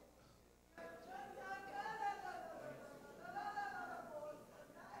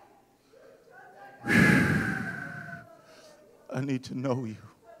 I need to know you.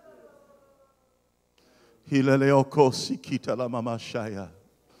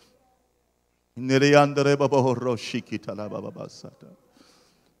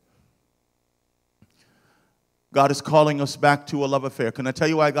 God is calling us back to a love affair. Can I tell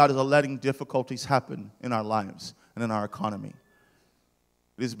you why God is letting difficulties happen in our lives and in our economy?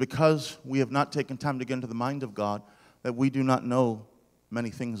 It is because we have not taken time to get into the mind of God, that we do not know many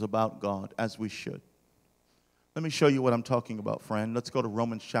things about God as we should. Let me show you what I'm talking about, friend. Let's go to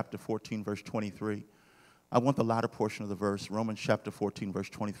Romans chapter 14, verse 23. I want the latter portion of the verse, Romans chapter 14, verse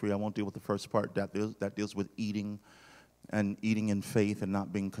 23. I won't deal with the first part. That deals with eating and eating in faith and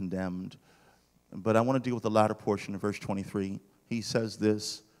not being condemned. But I want to deal with the latter portion of verse 23. He says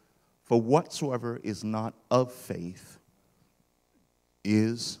this, for whatsoever is not of faith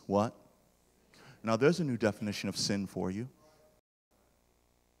is what? Now, there's a new definition of sin for you.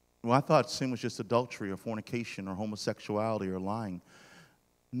 Well, I thought sin was just adultery or fornication or homosexuality or lying.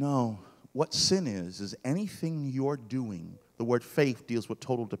 No, what sin is anything you're doing. The word faith deals with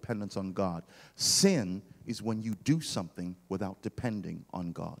total dependence on God. Sin is when you do something without depending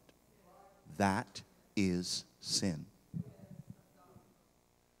on God. That is sin.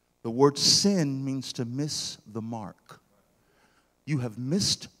 The word sin means to miss the mark. You have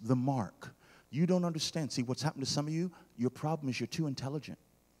missed the mark. You don't understand. See, what's happened to some of you, your problem is you're too intelligent.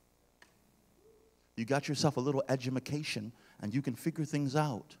 You got yourself a little education, and you can figure things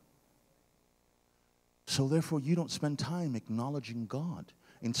out. So therefore, you don't spend time acknowledging God.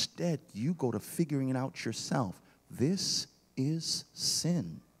 Instead, you go to figuring it out yourself. This is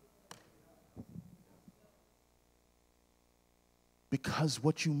sin. Because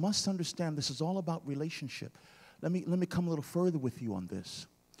what you must understand, this is all about relationship. Let me come a little further with you on this.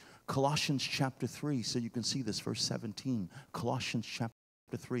 Colossians chapter 3, so you can see this, verse 17. Colossians chapter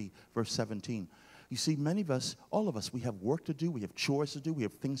 3, verse 17. You see, many of us, all of us, we have work to do, we have chores to do, we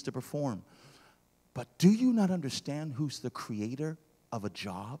have things to perform. But do you not understand who's the creator of a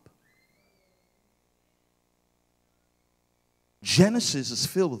job? Genesis is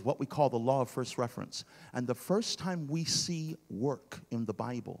filled with what we call the law of first reference. And the first time we see work in the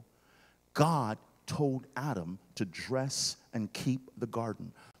Bible, God told Adam to dress and keep the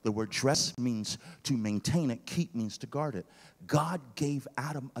garden. The word dress means to maintain it, keep means to guard it. God gave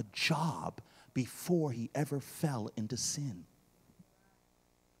Adam a job before he ever fell into sin.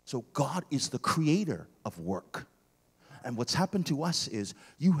 So God is the creator of work. And what's happened to us is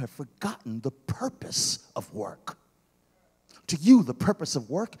you have forgotten the purpose of work. To you, the purpose of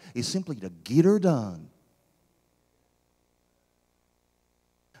work is simply to get her done.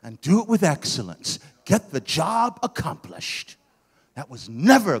 And do it with excellence. Get the job accomplished. That was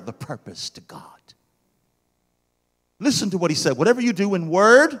never the purpose to God. Listen to what he said. Whatever you do in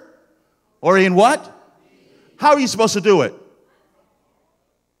word or in what? How are you supposed to do it?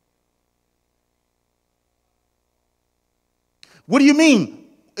 What do you mean?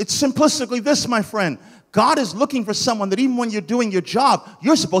 It's simplistically this, my friend. God is looking for someone that even when you're doing your job,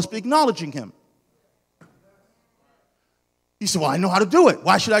 you're supposed to be acknowledging him. You say, well, I know how to do it.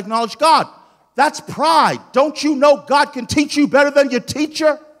 Why should I acknowledge God? That's pride. Don't you know God can teach you better than your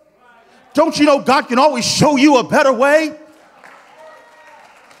teacher? Don't you know God can always show you a better way?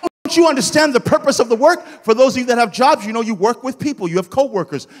 you understand the purpose of the work? For those of you that have jobs, you know you work with people. You have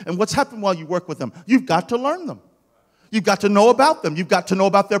co-workers. And what's happened while you work with them? You've got to learn them. You've got to know about them. You've got to know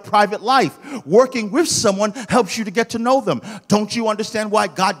about their private life. Working with someone helps you to get to know them. Don't you understand why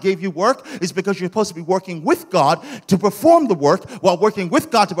God gave you work? It's because you're supposed to be working with God to perform the work. While working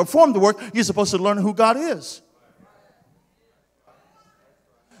with God to perform the work, you're supposed to learn who God is.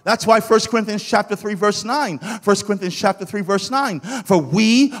 That's why 1 Corinthians chapter 3 verse 9. 1 Corinthians chapter 3 verse 9. For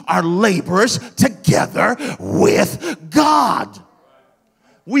we are laborers together with God.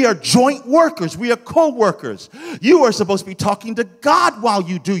 We are joint workers. We are co-workers. You are supposed to be talking to God while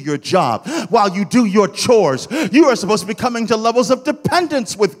you do your job, while you do your chores. You are supposed to be coming to levels of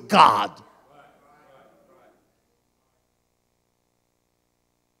dependence with God.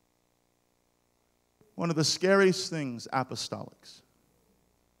 One of the scariest things, apostolics,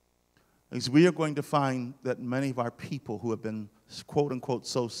 is we are going to find that many of our people who have been, quote unquote,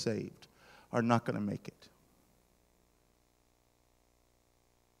 so saved are not going to make it.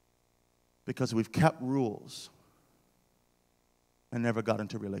 Because we've kept rules and never got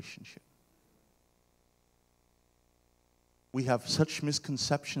into relationship. We have such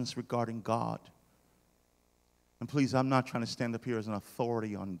misconceptions regarding God. And please, I'm not trying to stand up here as an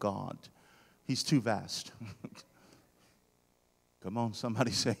authority on God. He's too vast. Come on,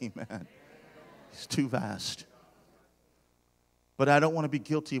 somebody say amen. He's too vast. But I don't want to be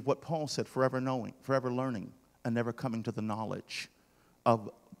guilty of what Paul said, forever knowing, forever learning, and never coming to the knowledge of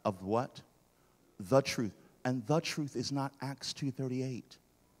what? The truth. And the truth is not Acts 2:38.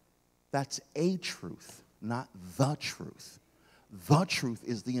 That's a truth, not the truth. The truth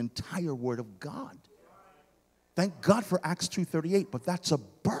is the entire Word of God. Thank God for Acts 2:38, but that's a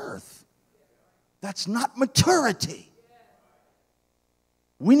birth. That's not maturity.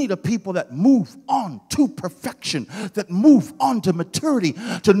 We need a people that move on to perfection, that move on to maturity,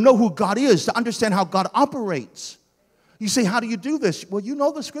 to know who God is, to understand how God operates. You say, how do you do this? Well, you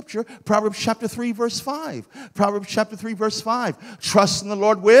know the scripture, Proverbs chapter 3, verse 5. Proverbs chapter 3, verse 5. Trust in the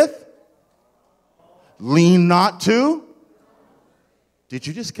Lord with, lean not to. Did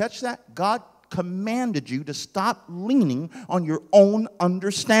you just catch that? God commanded you to stop leaning on your own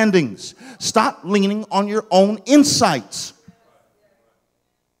understandings. Stop leaning on your own insights.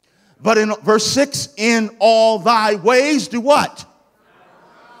 But in verse 6, in all thy ways do what?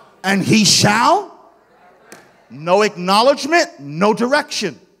 And he shall. No acknowledgement, no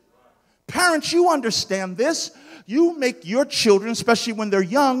direction. Parents, you understand this. You make your children, especially when they're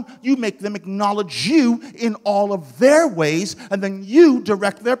young, you make them acknowledge you in all of their ways, and then you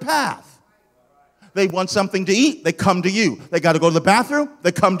direct their path. They want something to eat, they come to you. They got to go to the bathroom,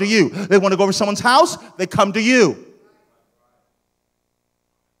 they come to you. They want to go over someone's house, they come to you.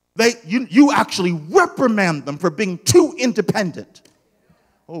 You actually reprimand them for being too independent.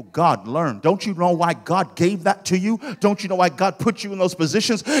 Oh, God, learn. Don't you know why God gave that to you? Don't you know why God put you in those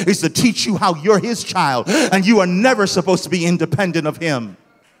positions? It's to teach you how you're his child, and you are never supposed to be independent of him.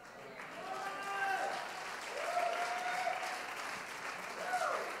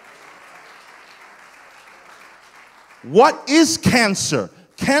 What is cancer?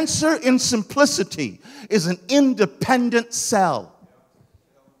 Cancer, in simplicity, is an independent cell.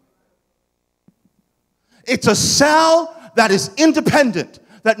 It's a cell that is independent,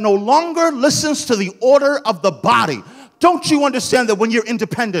 that no longer listens to the order of the body. Don't you understand that when you're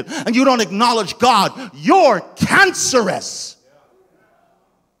independent and you don't acknowledge God, you're cancerous?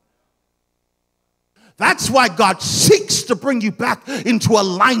 That's why God seeks to bring you back into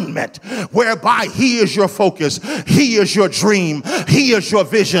alignment, whereby he is your focus, he is your dream, he is your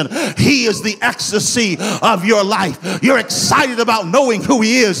vision, he is the ecstasy of your life. You're excited about knowing who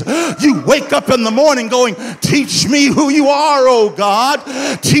he is. You wake up in the morning going, teach me who you are, oh God.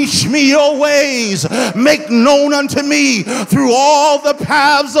 Teach me your ways. Make known unto me through all the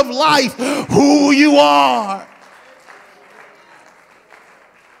paths of life who you are.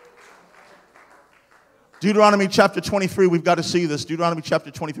 Deuteronomy chapter 23, we've got to see this. Deuteronomy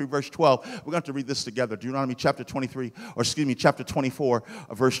chapter 23, verse 12. We're going to have to read this together. Deuteronomy chapter 23, or excuse me, chapter 24,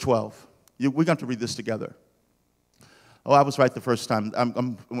 verse 12. We're going to have to read this together. Oh, I was right the first time.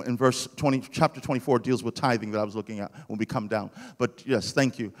 I'm in verse 20, chapter 24 deals with tithing that I was looking at when we come down. But yes,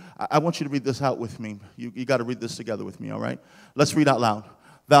 thank you. I want you to read this out with me. You got to read this together with me, all right? Let's read out loud.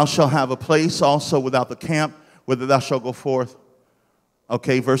 Thou shalt have a place also without the camp, whither thou shalt go forth.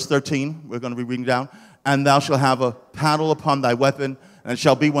 Okay, verse 13, we're going to be reading down. And thou shalt have a paddle upon thy weapon, and it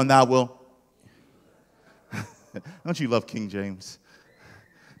shall be when thou wilt. Don't you love King James?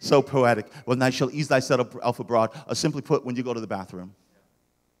 So poetic. When thou shalt ease thyself abroad, or simply put, when you go to the bathroom.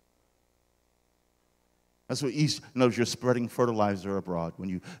 That's what ease, you're spreading fertilizer abroad when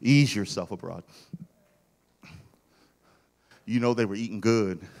you ease yourself abroad. They were eating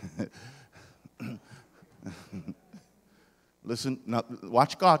good. Listen, now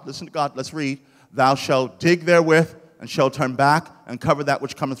watch God, listen to God. Let's read. Thou shalt dig therewith and shalt turn back and cover that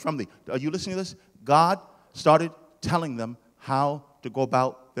which cometh from thee. Are you listening to this? God started telling them how to go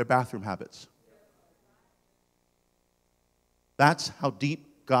about their bathroom habits. That's how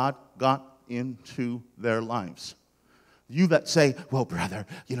deep God got into their lives. You that say, well, brother,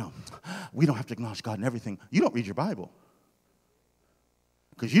 we don't have to acknowledge God in everything. You don't read your Bible.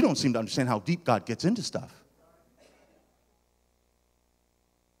 Because you don't seem to understand how deep God gets into stuff.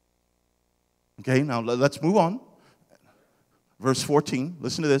 Okay, now let's move on. Verse 14,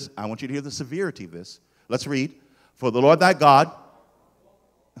 listen to this. I want you to hear the severity of this. Let's read. For the Lord thy God,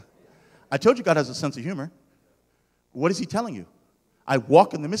 I told you God has a sense of humor. What is he telling you? I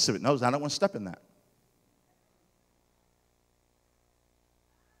walk in the midst of it. Notice, I don't want to step in that.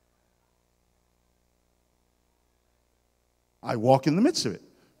 I walk in the midst of it.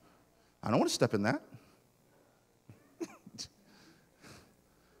 I don't want to step in that.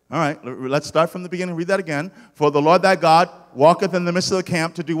 All right, let's start from the beginning. Read that again. For the Lord thy God walketh in the midst of the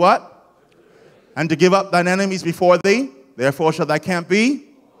camp to do what? And to give up thine enemies before thee. Therefore shall thy camp be,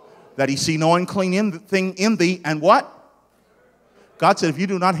 that he see no unclean thing in thee. And what? God said, if you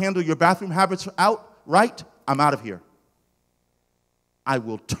do not handle your bathroom habits out right, I'm out of here. I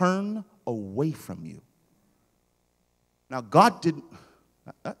will turn away from you. Now, God didn't,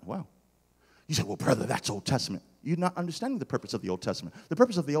 wow. You say, well, brother, that's Old Testament. You're not understanding the purpose of the Old Testament. The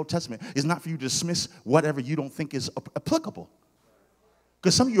purpose of the Old Testament is not for you to dismiss whatever you don't think is applicable.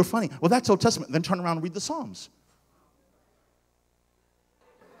 Because some of you are funny. Well, that's Old Testament. Then turn around and read the Psalms.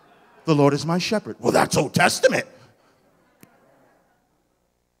 The Lord is my shepherd. Well, that's Old Testament.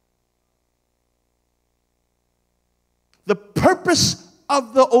 The purpose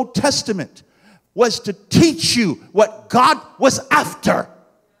of the Old Testament was to teach you what God was after.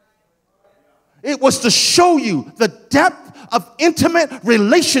 It was to show you the depth of intimate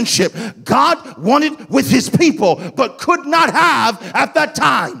relationship God wanted with his people, but could not have at that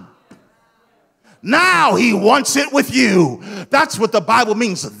time. Now he wants it with you. That's what the Bible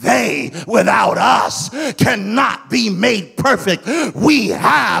means. They, without us, cannot be made perfect. We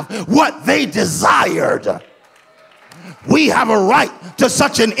have what they desired. We have a right to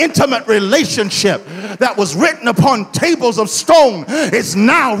such an intimate relationship that was written upon tables of stone. It's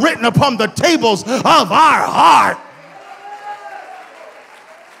now written upon the tables of our heart.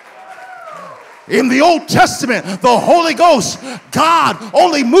 In the Old Testament, the Holy Ghost, God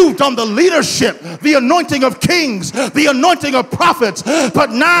only moved on the leadership, the anointing of kings, the anointing of prophets.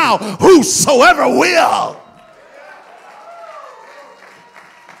 But now, whosoever will.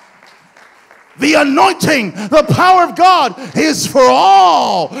 The anointing, the power of God is for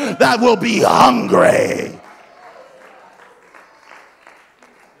all that will be hungry.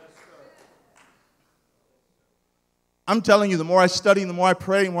 I'm telling you, the more I study, the more I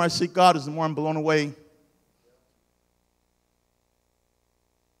pray, the more I seek God, is the more I'm blown away.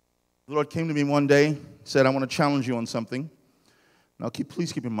 The Lord came to me one day, said, I want to challenge you on something. Now,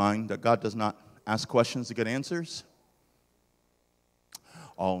 please keep in mind that God does not ask questions to get answers.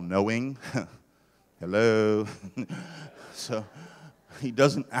 All-knowing. Hello. So he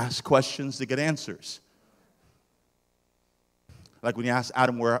doesn't ask questions to get answers. Like when he asked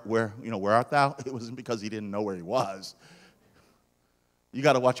Adam, where art thou? It wasn't because he didn't know where he was. You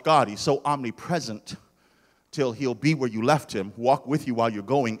got to watch God. He's so omnipresent till he'll be where you left him, walk with you while you're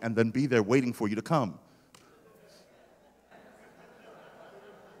going, and then be there waiting for you to come.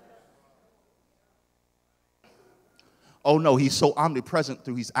 Oh, no, he's so omnipresent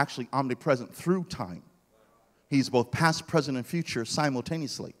through, he's actually omnipresent through time. He's both past, present, and future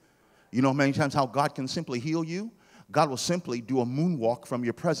simultaneously. You know many times how God can simply heal you? God will simply do a moonwalk from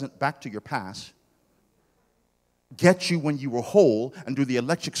your present back to your past, get you when you were whole, and do the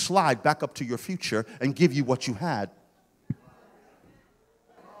electric slide back up to your future and give you what you had.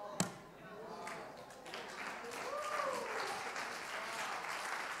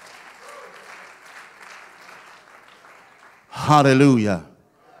 Hallelujah.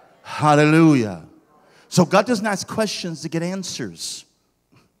 Hallelujah. So God doesn't ask questions to get answers.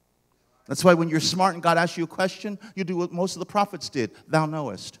 That's why when you're smart and God asks you a question, you do what most of the prophets did. Thou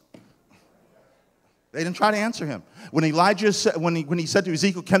knowest. They didn't try to answer him. When Elijah said, when he said to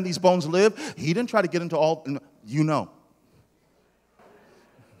Ezekiel, can these bones live? He didn't try to get into all, you know.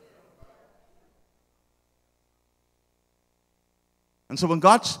 And so when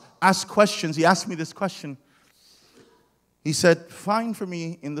God asks questions, he asked me this question. He said, find for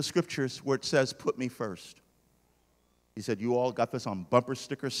me in the scriptures where it says, put me first. He said, you all got this on bumper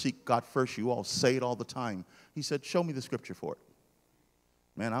stickers, seek God first. You all say it all the time. He said, show me the scripture for it.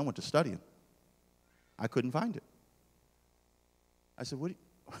 Man, I went to study it. I couldn't find it. I said,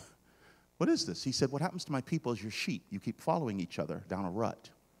 what is this? He said, what happens to my people is your sheep. You keep following each other down a rut.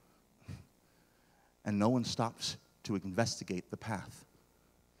 And no one stops to investigate the path.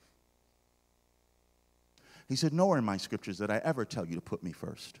 He said, nowhere in my scriptures did I ever tell you to put me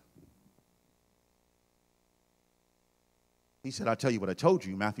first. He said, I'll tell you what I told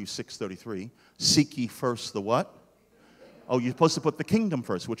you, Matthew 6:33. Seek ye first the what? Oh, you're supposed to put the kingdom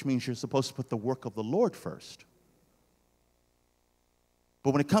first, which means you're supposed to put the work of the Lord first.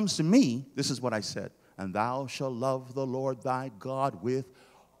 But when it comes to me, this is what I said. And thou shalt love the Lord thy God with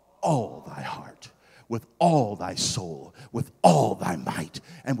all thy heart, with all thy soul, with all thy might,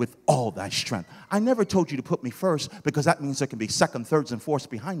 and with all thy strength. I never told you to put me first because that means there can be second, thirds, and fourths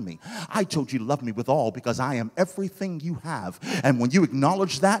behind me. I told you to love me with all because I am everything you have. And when you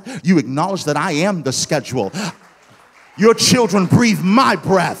acknowledge that I am the schedule. Your children breathe my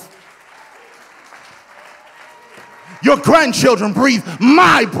breath. Your grandchildren breathe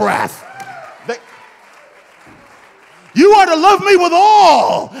my breath. You are to love me with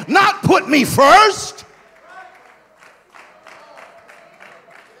all, not put me first.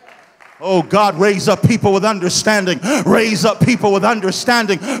 Oh, God, raise up people with understanding. Raise up people with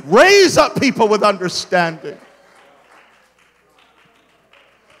understanding. Raise up people with understanding.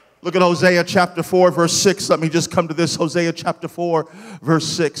 Look at Hosea chapter 4, verse 6. Let me just come to this. Hosea chapter 4, verse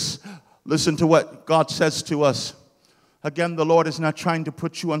 6. Listen to what God says to us. Again, the Lord is not trying to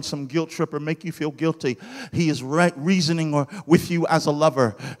put you on some guilt trip or make you feel guilty. He is reasoning with you as a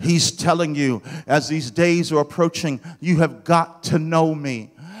lover. He's telling you, as these days are approaching, you have got to know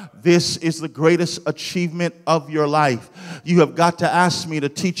me. This is the greatest achievement of your life. You have got to ask me to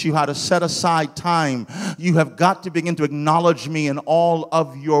teach you how to set aside time. You have got to begin to acknowledge me in all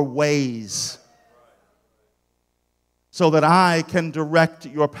of your ways so that I can direct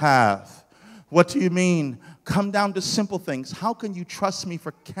your path. What do you mean? Come down to simple things. How can you trust me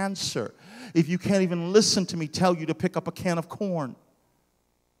for cancer if you can't even listen to me tell you to pick up a can of corn?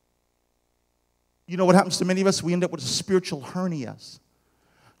 You know what happens to many of us? We end up with spiritual hernias.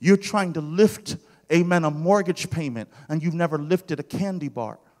 You're trying to lift, amen, a mortgage payment, and you've never lifted a candy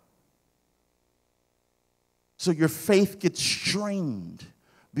bar. So your faith gets strained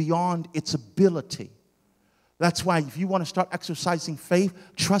beyond its ability. That's why if you want to start exercising faith,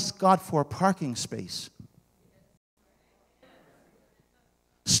 trust God for a parking space.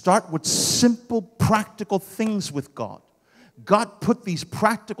 Start with simple, practical things with God. God put these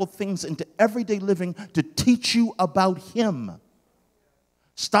practical things into everyday living to teach you about Him.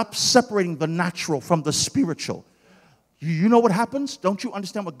 Stop separating the natural from the spiritual. You know what happens? Don't you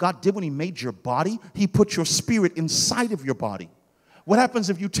understand what God did when He made your body? He put your spirit inside of your body. What happens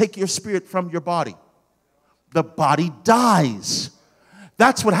if you take your spirit from your body? The body dies.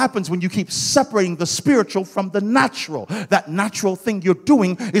 That's what happens when you keep separating the spiritual from the natural. That natural thing you're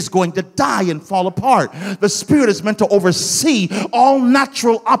doing is going to die and fall apart. The spirit is meant to oversee all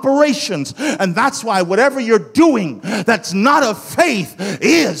natural operations. And that's why whatever you're doing that's not of faith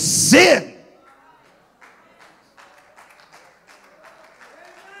is sin.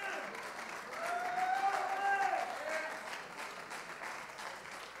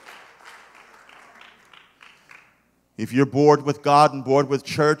 If you're bored with God and bored with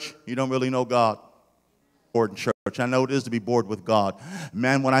church, you don't really know God. Bored in church. I know it is to be bored with God.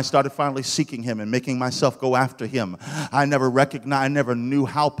 Man, when I started finally seeking Him and making myself go after Him, I never knew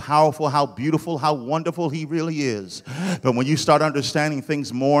how powerful, how beautiful, how wonderful He really is. But when you start understanding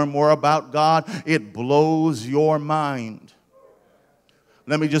things more and more about God, it blows your mind.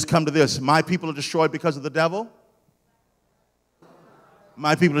 Let me just come to this. My people are destroyed because of the devil.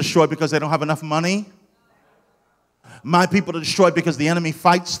 My people are destroyed because they don't have enough money. My people are destroyed because the enemy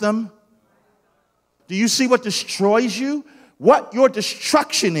fights them. Do you see what destroys you? What your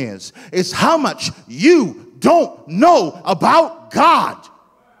destruction is how much you don't know about God.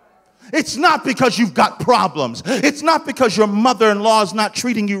 It's not because you've got problems. It's not because your mother-in-law is not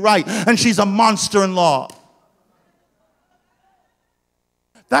treating you right and she's a monster-in-law.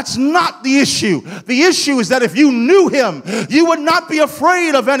 That's not the issue. The issue is that if you knew Him, you would not be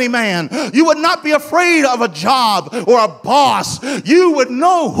afraid of any man. You would not be afraid of a job or a boss. You would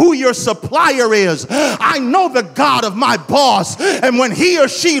know who your supplier is. I know the God of my boss, and when he or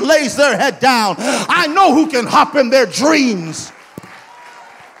she lays their head down, I know who can hop in their dreams.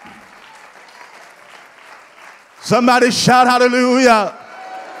 Somebody shout hallelujah.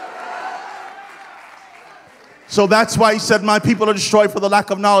 So that's why he said, my people are destroyed for the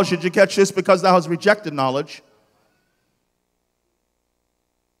lack of knowledge. Did you catch this? Because thou hast rejected knowledge.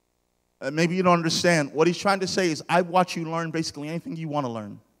 Maybe you don't understand. What he's trying to say is, I watch you learn basically anything you want to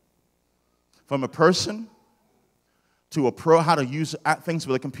learn. From a person to a pro, how to use things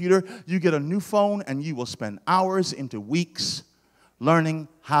with a computer. You get a new phone and you will spend hours into weeks learning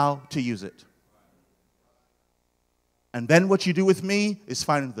how to use it. And then what you do with me is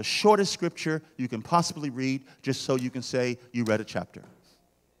find the shortest scripture you can possibly read just so you can say you read a chapter.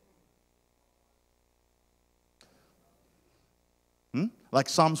 Like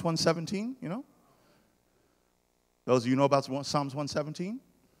Psalms 117, you know? Those of you know about Psalms 117?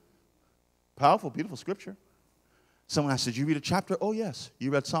 Powerful, beautiful scripture. Someone asked, did you read a chapter? Oh, yes.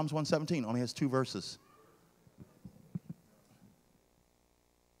 You read Psalms 117. Only has 2 verses.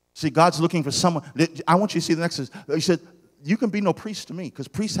 See, God's looking for someone. I want you to see the next. He said, you can be no priest to me, because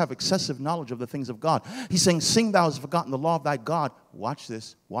priests have excessive knowledge of the things of God. He's saying, seeing thou hast forgotten the law of thy God. Watch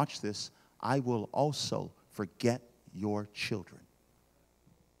this. Watch this. I will also forget your children.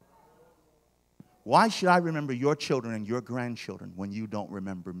 Why should I remember your children and your grandchildren when you don't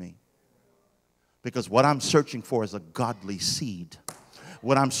remember me? Because what I'm searching for is a godly seed.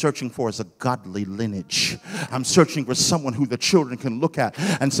 What I'm searching for is a godly lineage. I'm searching for someone who the children can look at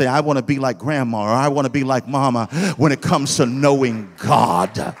and say, I want to be like grandma, or I want to be like mama when it comes to knowing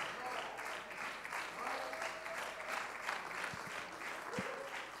God.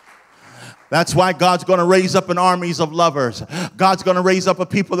 That's why God's going to raise up an armies of lovers. God's going to raise up a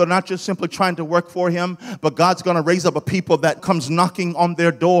people that are not just simply trying to work for him, but God's going to raise up a people that comes knocking on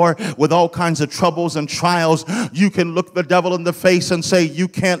their door with all kinds of troubles and trials. You can look the devil in the face and say, you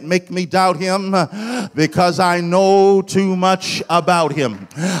can't make me doubt him because I know too much about him.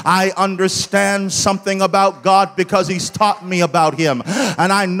 I understand something about God because he's taught me about him,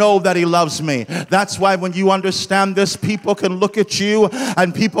 and I know that he loves me. That's why when you understand this, people can look at you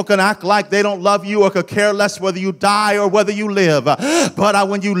and people can act like they don't love you or could care less whether you die or whether you live. But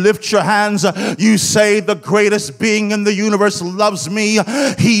when you lift your hands, you say, the greatest being in the universe loves me.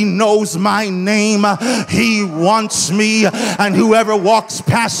 He knows my name. He wants me. And whoever walks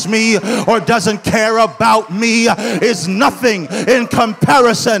past me or doesn't care about me is nothing in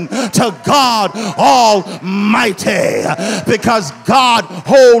comparison to God Almighty. Because God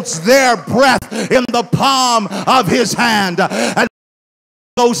holds their breath in the palm of his hand. And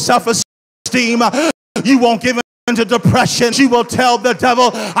no self-esteem, you won't give into depression. You will tell the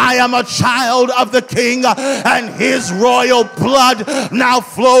devil, I am a child of the King, and his royal blood now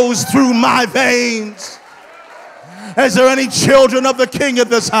flows through my veins. Is there any children of the King in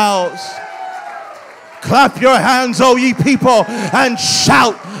this house? Clap your hands, O ye people, and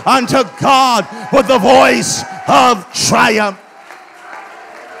shout unto God with the voice of triumph.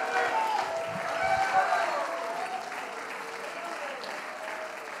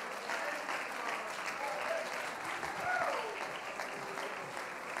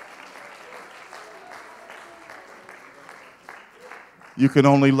 You can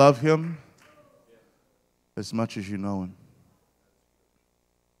only love him as much as you know him.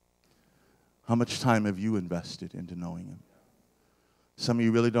 How much time have you invested into knowing him? Some of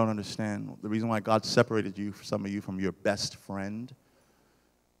you really don't understand. The reason why God separated you, for some of you, from your best friend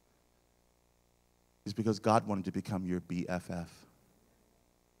is because God wanted to become your BFF.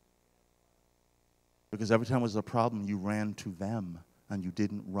 Because every time there was a problem, you ran to them and you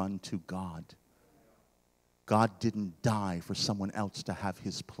didn't run to God. God didn't die for someone else to have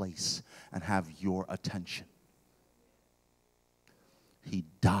his place and have your attention. He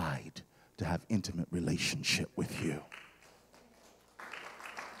died to have intimate relationship with you.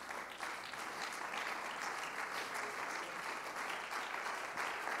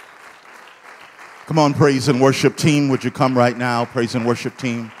 Come on, praise and worship team. Would you come right now, praise and worship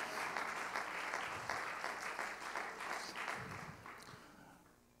team?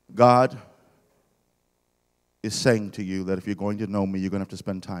 God is saying to you that if you're going to know me, you're going to have to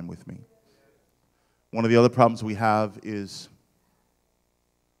spend time with me. One of the other problems we have is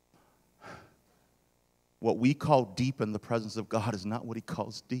what we call deep in the presence of God is not what he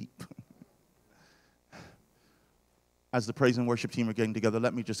calls deep. As the praise and worship team are getting together,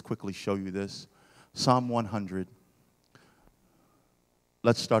 let me just quickly show you this. Psalm 100.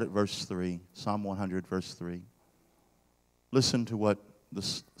 Let's start at verse 3. Psalm 100, verse 3. Listen to what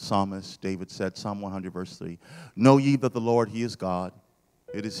the psalmist David said, Psalm 100, verse 3. Know ye that the Lord, he is God.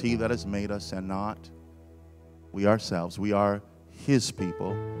 It is he that has made us and not we ourselves. We are his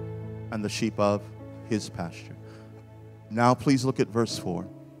people and the sheep of his pasture. Now please look at verse 4.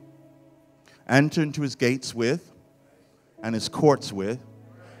 Enter into his gates with and his courts with.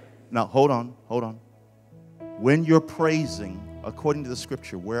 Now hold on. When you're praising, according to the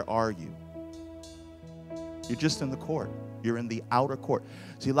scripture, where are you? You're just in the court. You're in the outer court.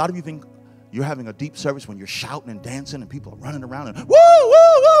 See, a lot of you think you're having a deep service when you're shouting and dancing and people are running around and woo,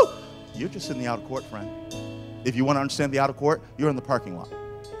 woo, woo. You're just in the outer court, friend. If you want to understand the outer court, you're in the parking lot.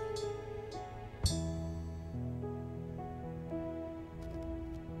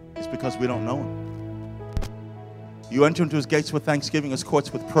 It's because we don't know him. You enter into his gates with thanksgiving, his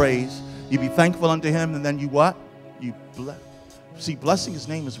courts with praise. You be thankful unto him, and then you what? You bless. See, blessing his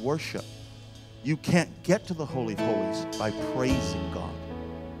name is worship. You can't get to the Holy of Holies by praising God.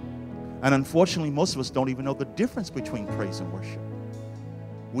 And unfortunately, most of us don't even know the difference between praise and worship.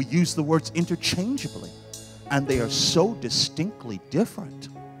 We use the words interchangeably, and they are so distinctly different.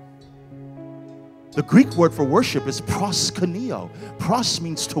 The Greek word for worship is proskuneo. Pros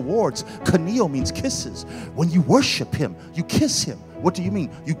means towards. Kuneo means kisses. When you worship him, you kiss him. What do you mean?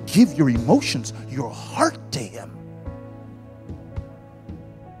 You give your emotions, your heart to him.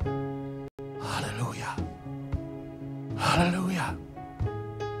 Hallelujah. Hallelujah.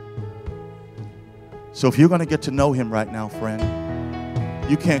 So if you're going to get to know him right now, friend,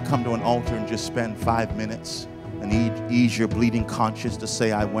 you can't come to an altar and just spend 5 minutes and ease your bleeding conscience to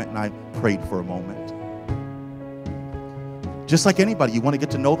say, I went and I prayed for a moment. Just like anybody, you want to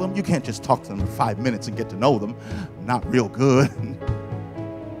get to know them, you can't just talk to them for 5 minutes and get to know them. Not real good.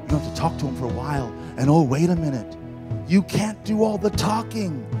 You have to talk to them for a while. And oh, wait a minute. You can't do all the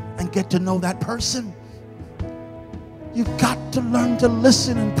talking and get to know that person. You've got to learn to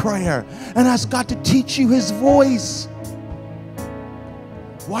listen in prayer and ask God to teach you his voice.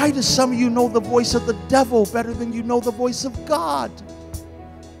 Why do some of you know the voice of the devil better than you know the voice of God?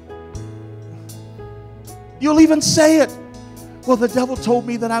 You'll even say it. Well, the devil told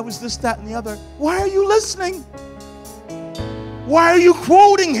me that I was this, that, and the other. Why are you listening? Why are you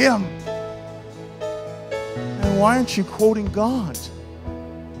quoting him? And why aren't you quoting God?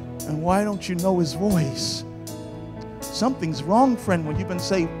 And why don't you know his voice? Something's wrong, friend, when you've been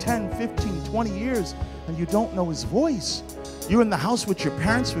saved 10, 15, 20 years and you don't know his voice. You're in the house with your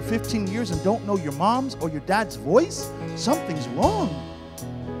parents for 15 years and don't know your mom's or your dad's voice? Something's wrong.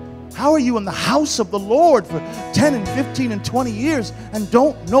 How are you in the house of the Lord for 10 and 15 and 20 years and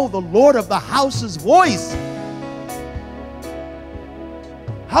don't know the Lord of the house's voice?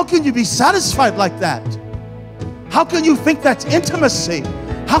 How can you be satisfied like that? How can you think that's intimacy?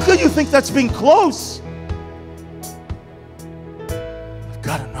 How can you think that's being close? I've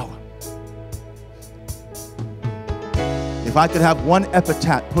got to know him. If I could have one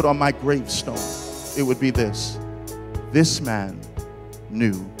epitaph put on my gravestone, it would be this: this man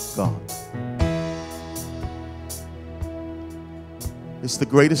knew God. It's the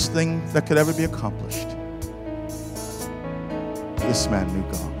greatest thing that could ever be accomplished. This man knew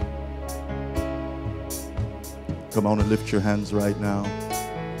God. Come on and lift your hands right now.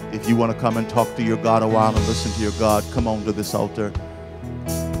 If you want to come and talk to your God a while and listen to your God, come on to this altar.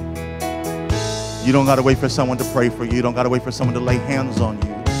 You don't got to wait for someone to pray for you. You don't got to wait for someone to lay hands on you.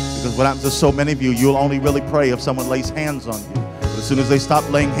 Because what happens to so many of you, you'll only really pray if someone lays hands on you. But as soon as they stop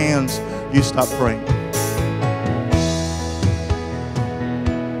laying hands, you stop praying.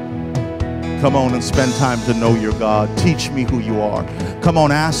 Come on and spend time to know your God. Teach me who you are. Come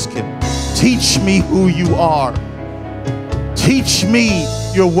on, ask him. Teach me who you are. Teach me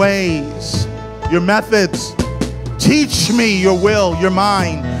your ways, your methods. Teach me your will, your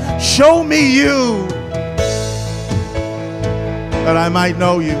mind. Show me you, that I might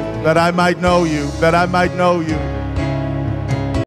know you, that I might know you, that I might know you.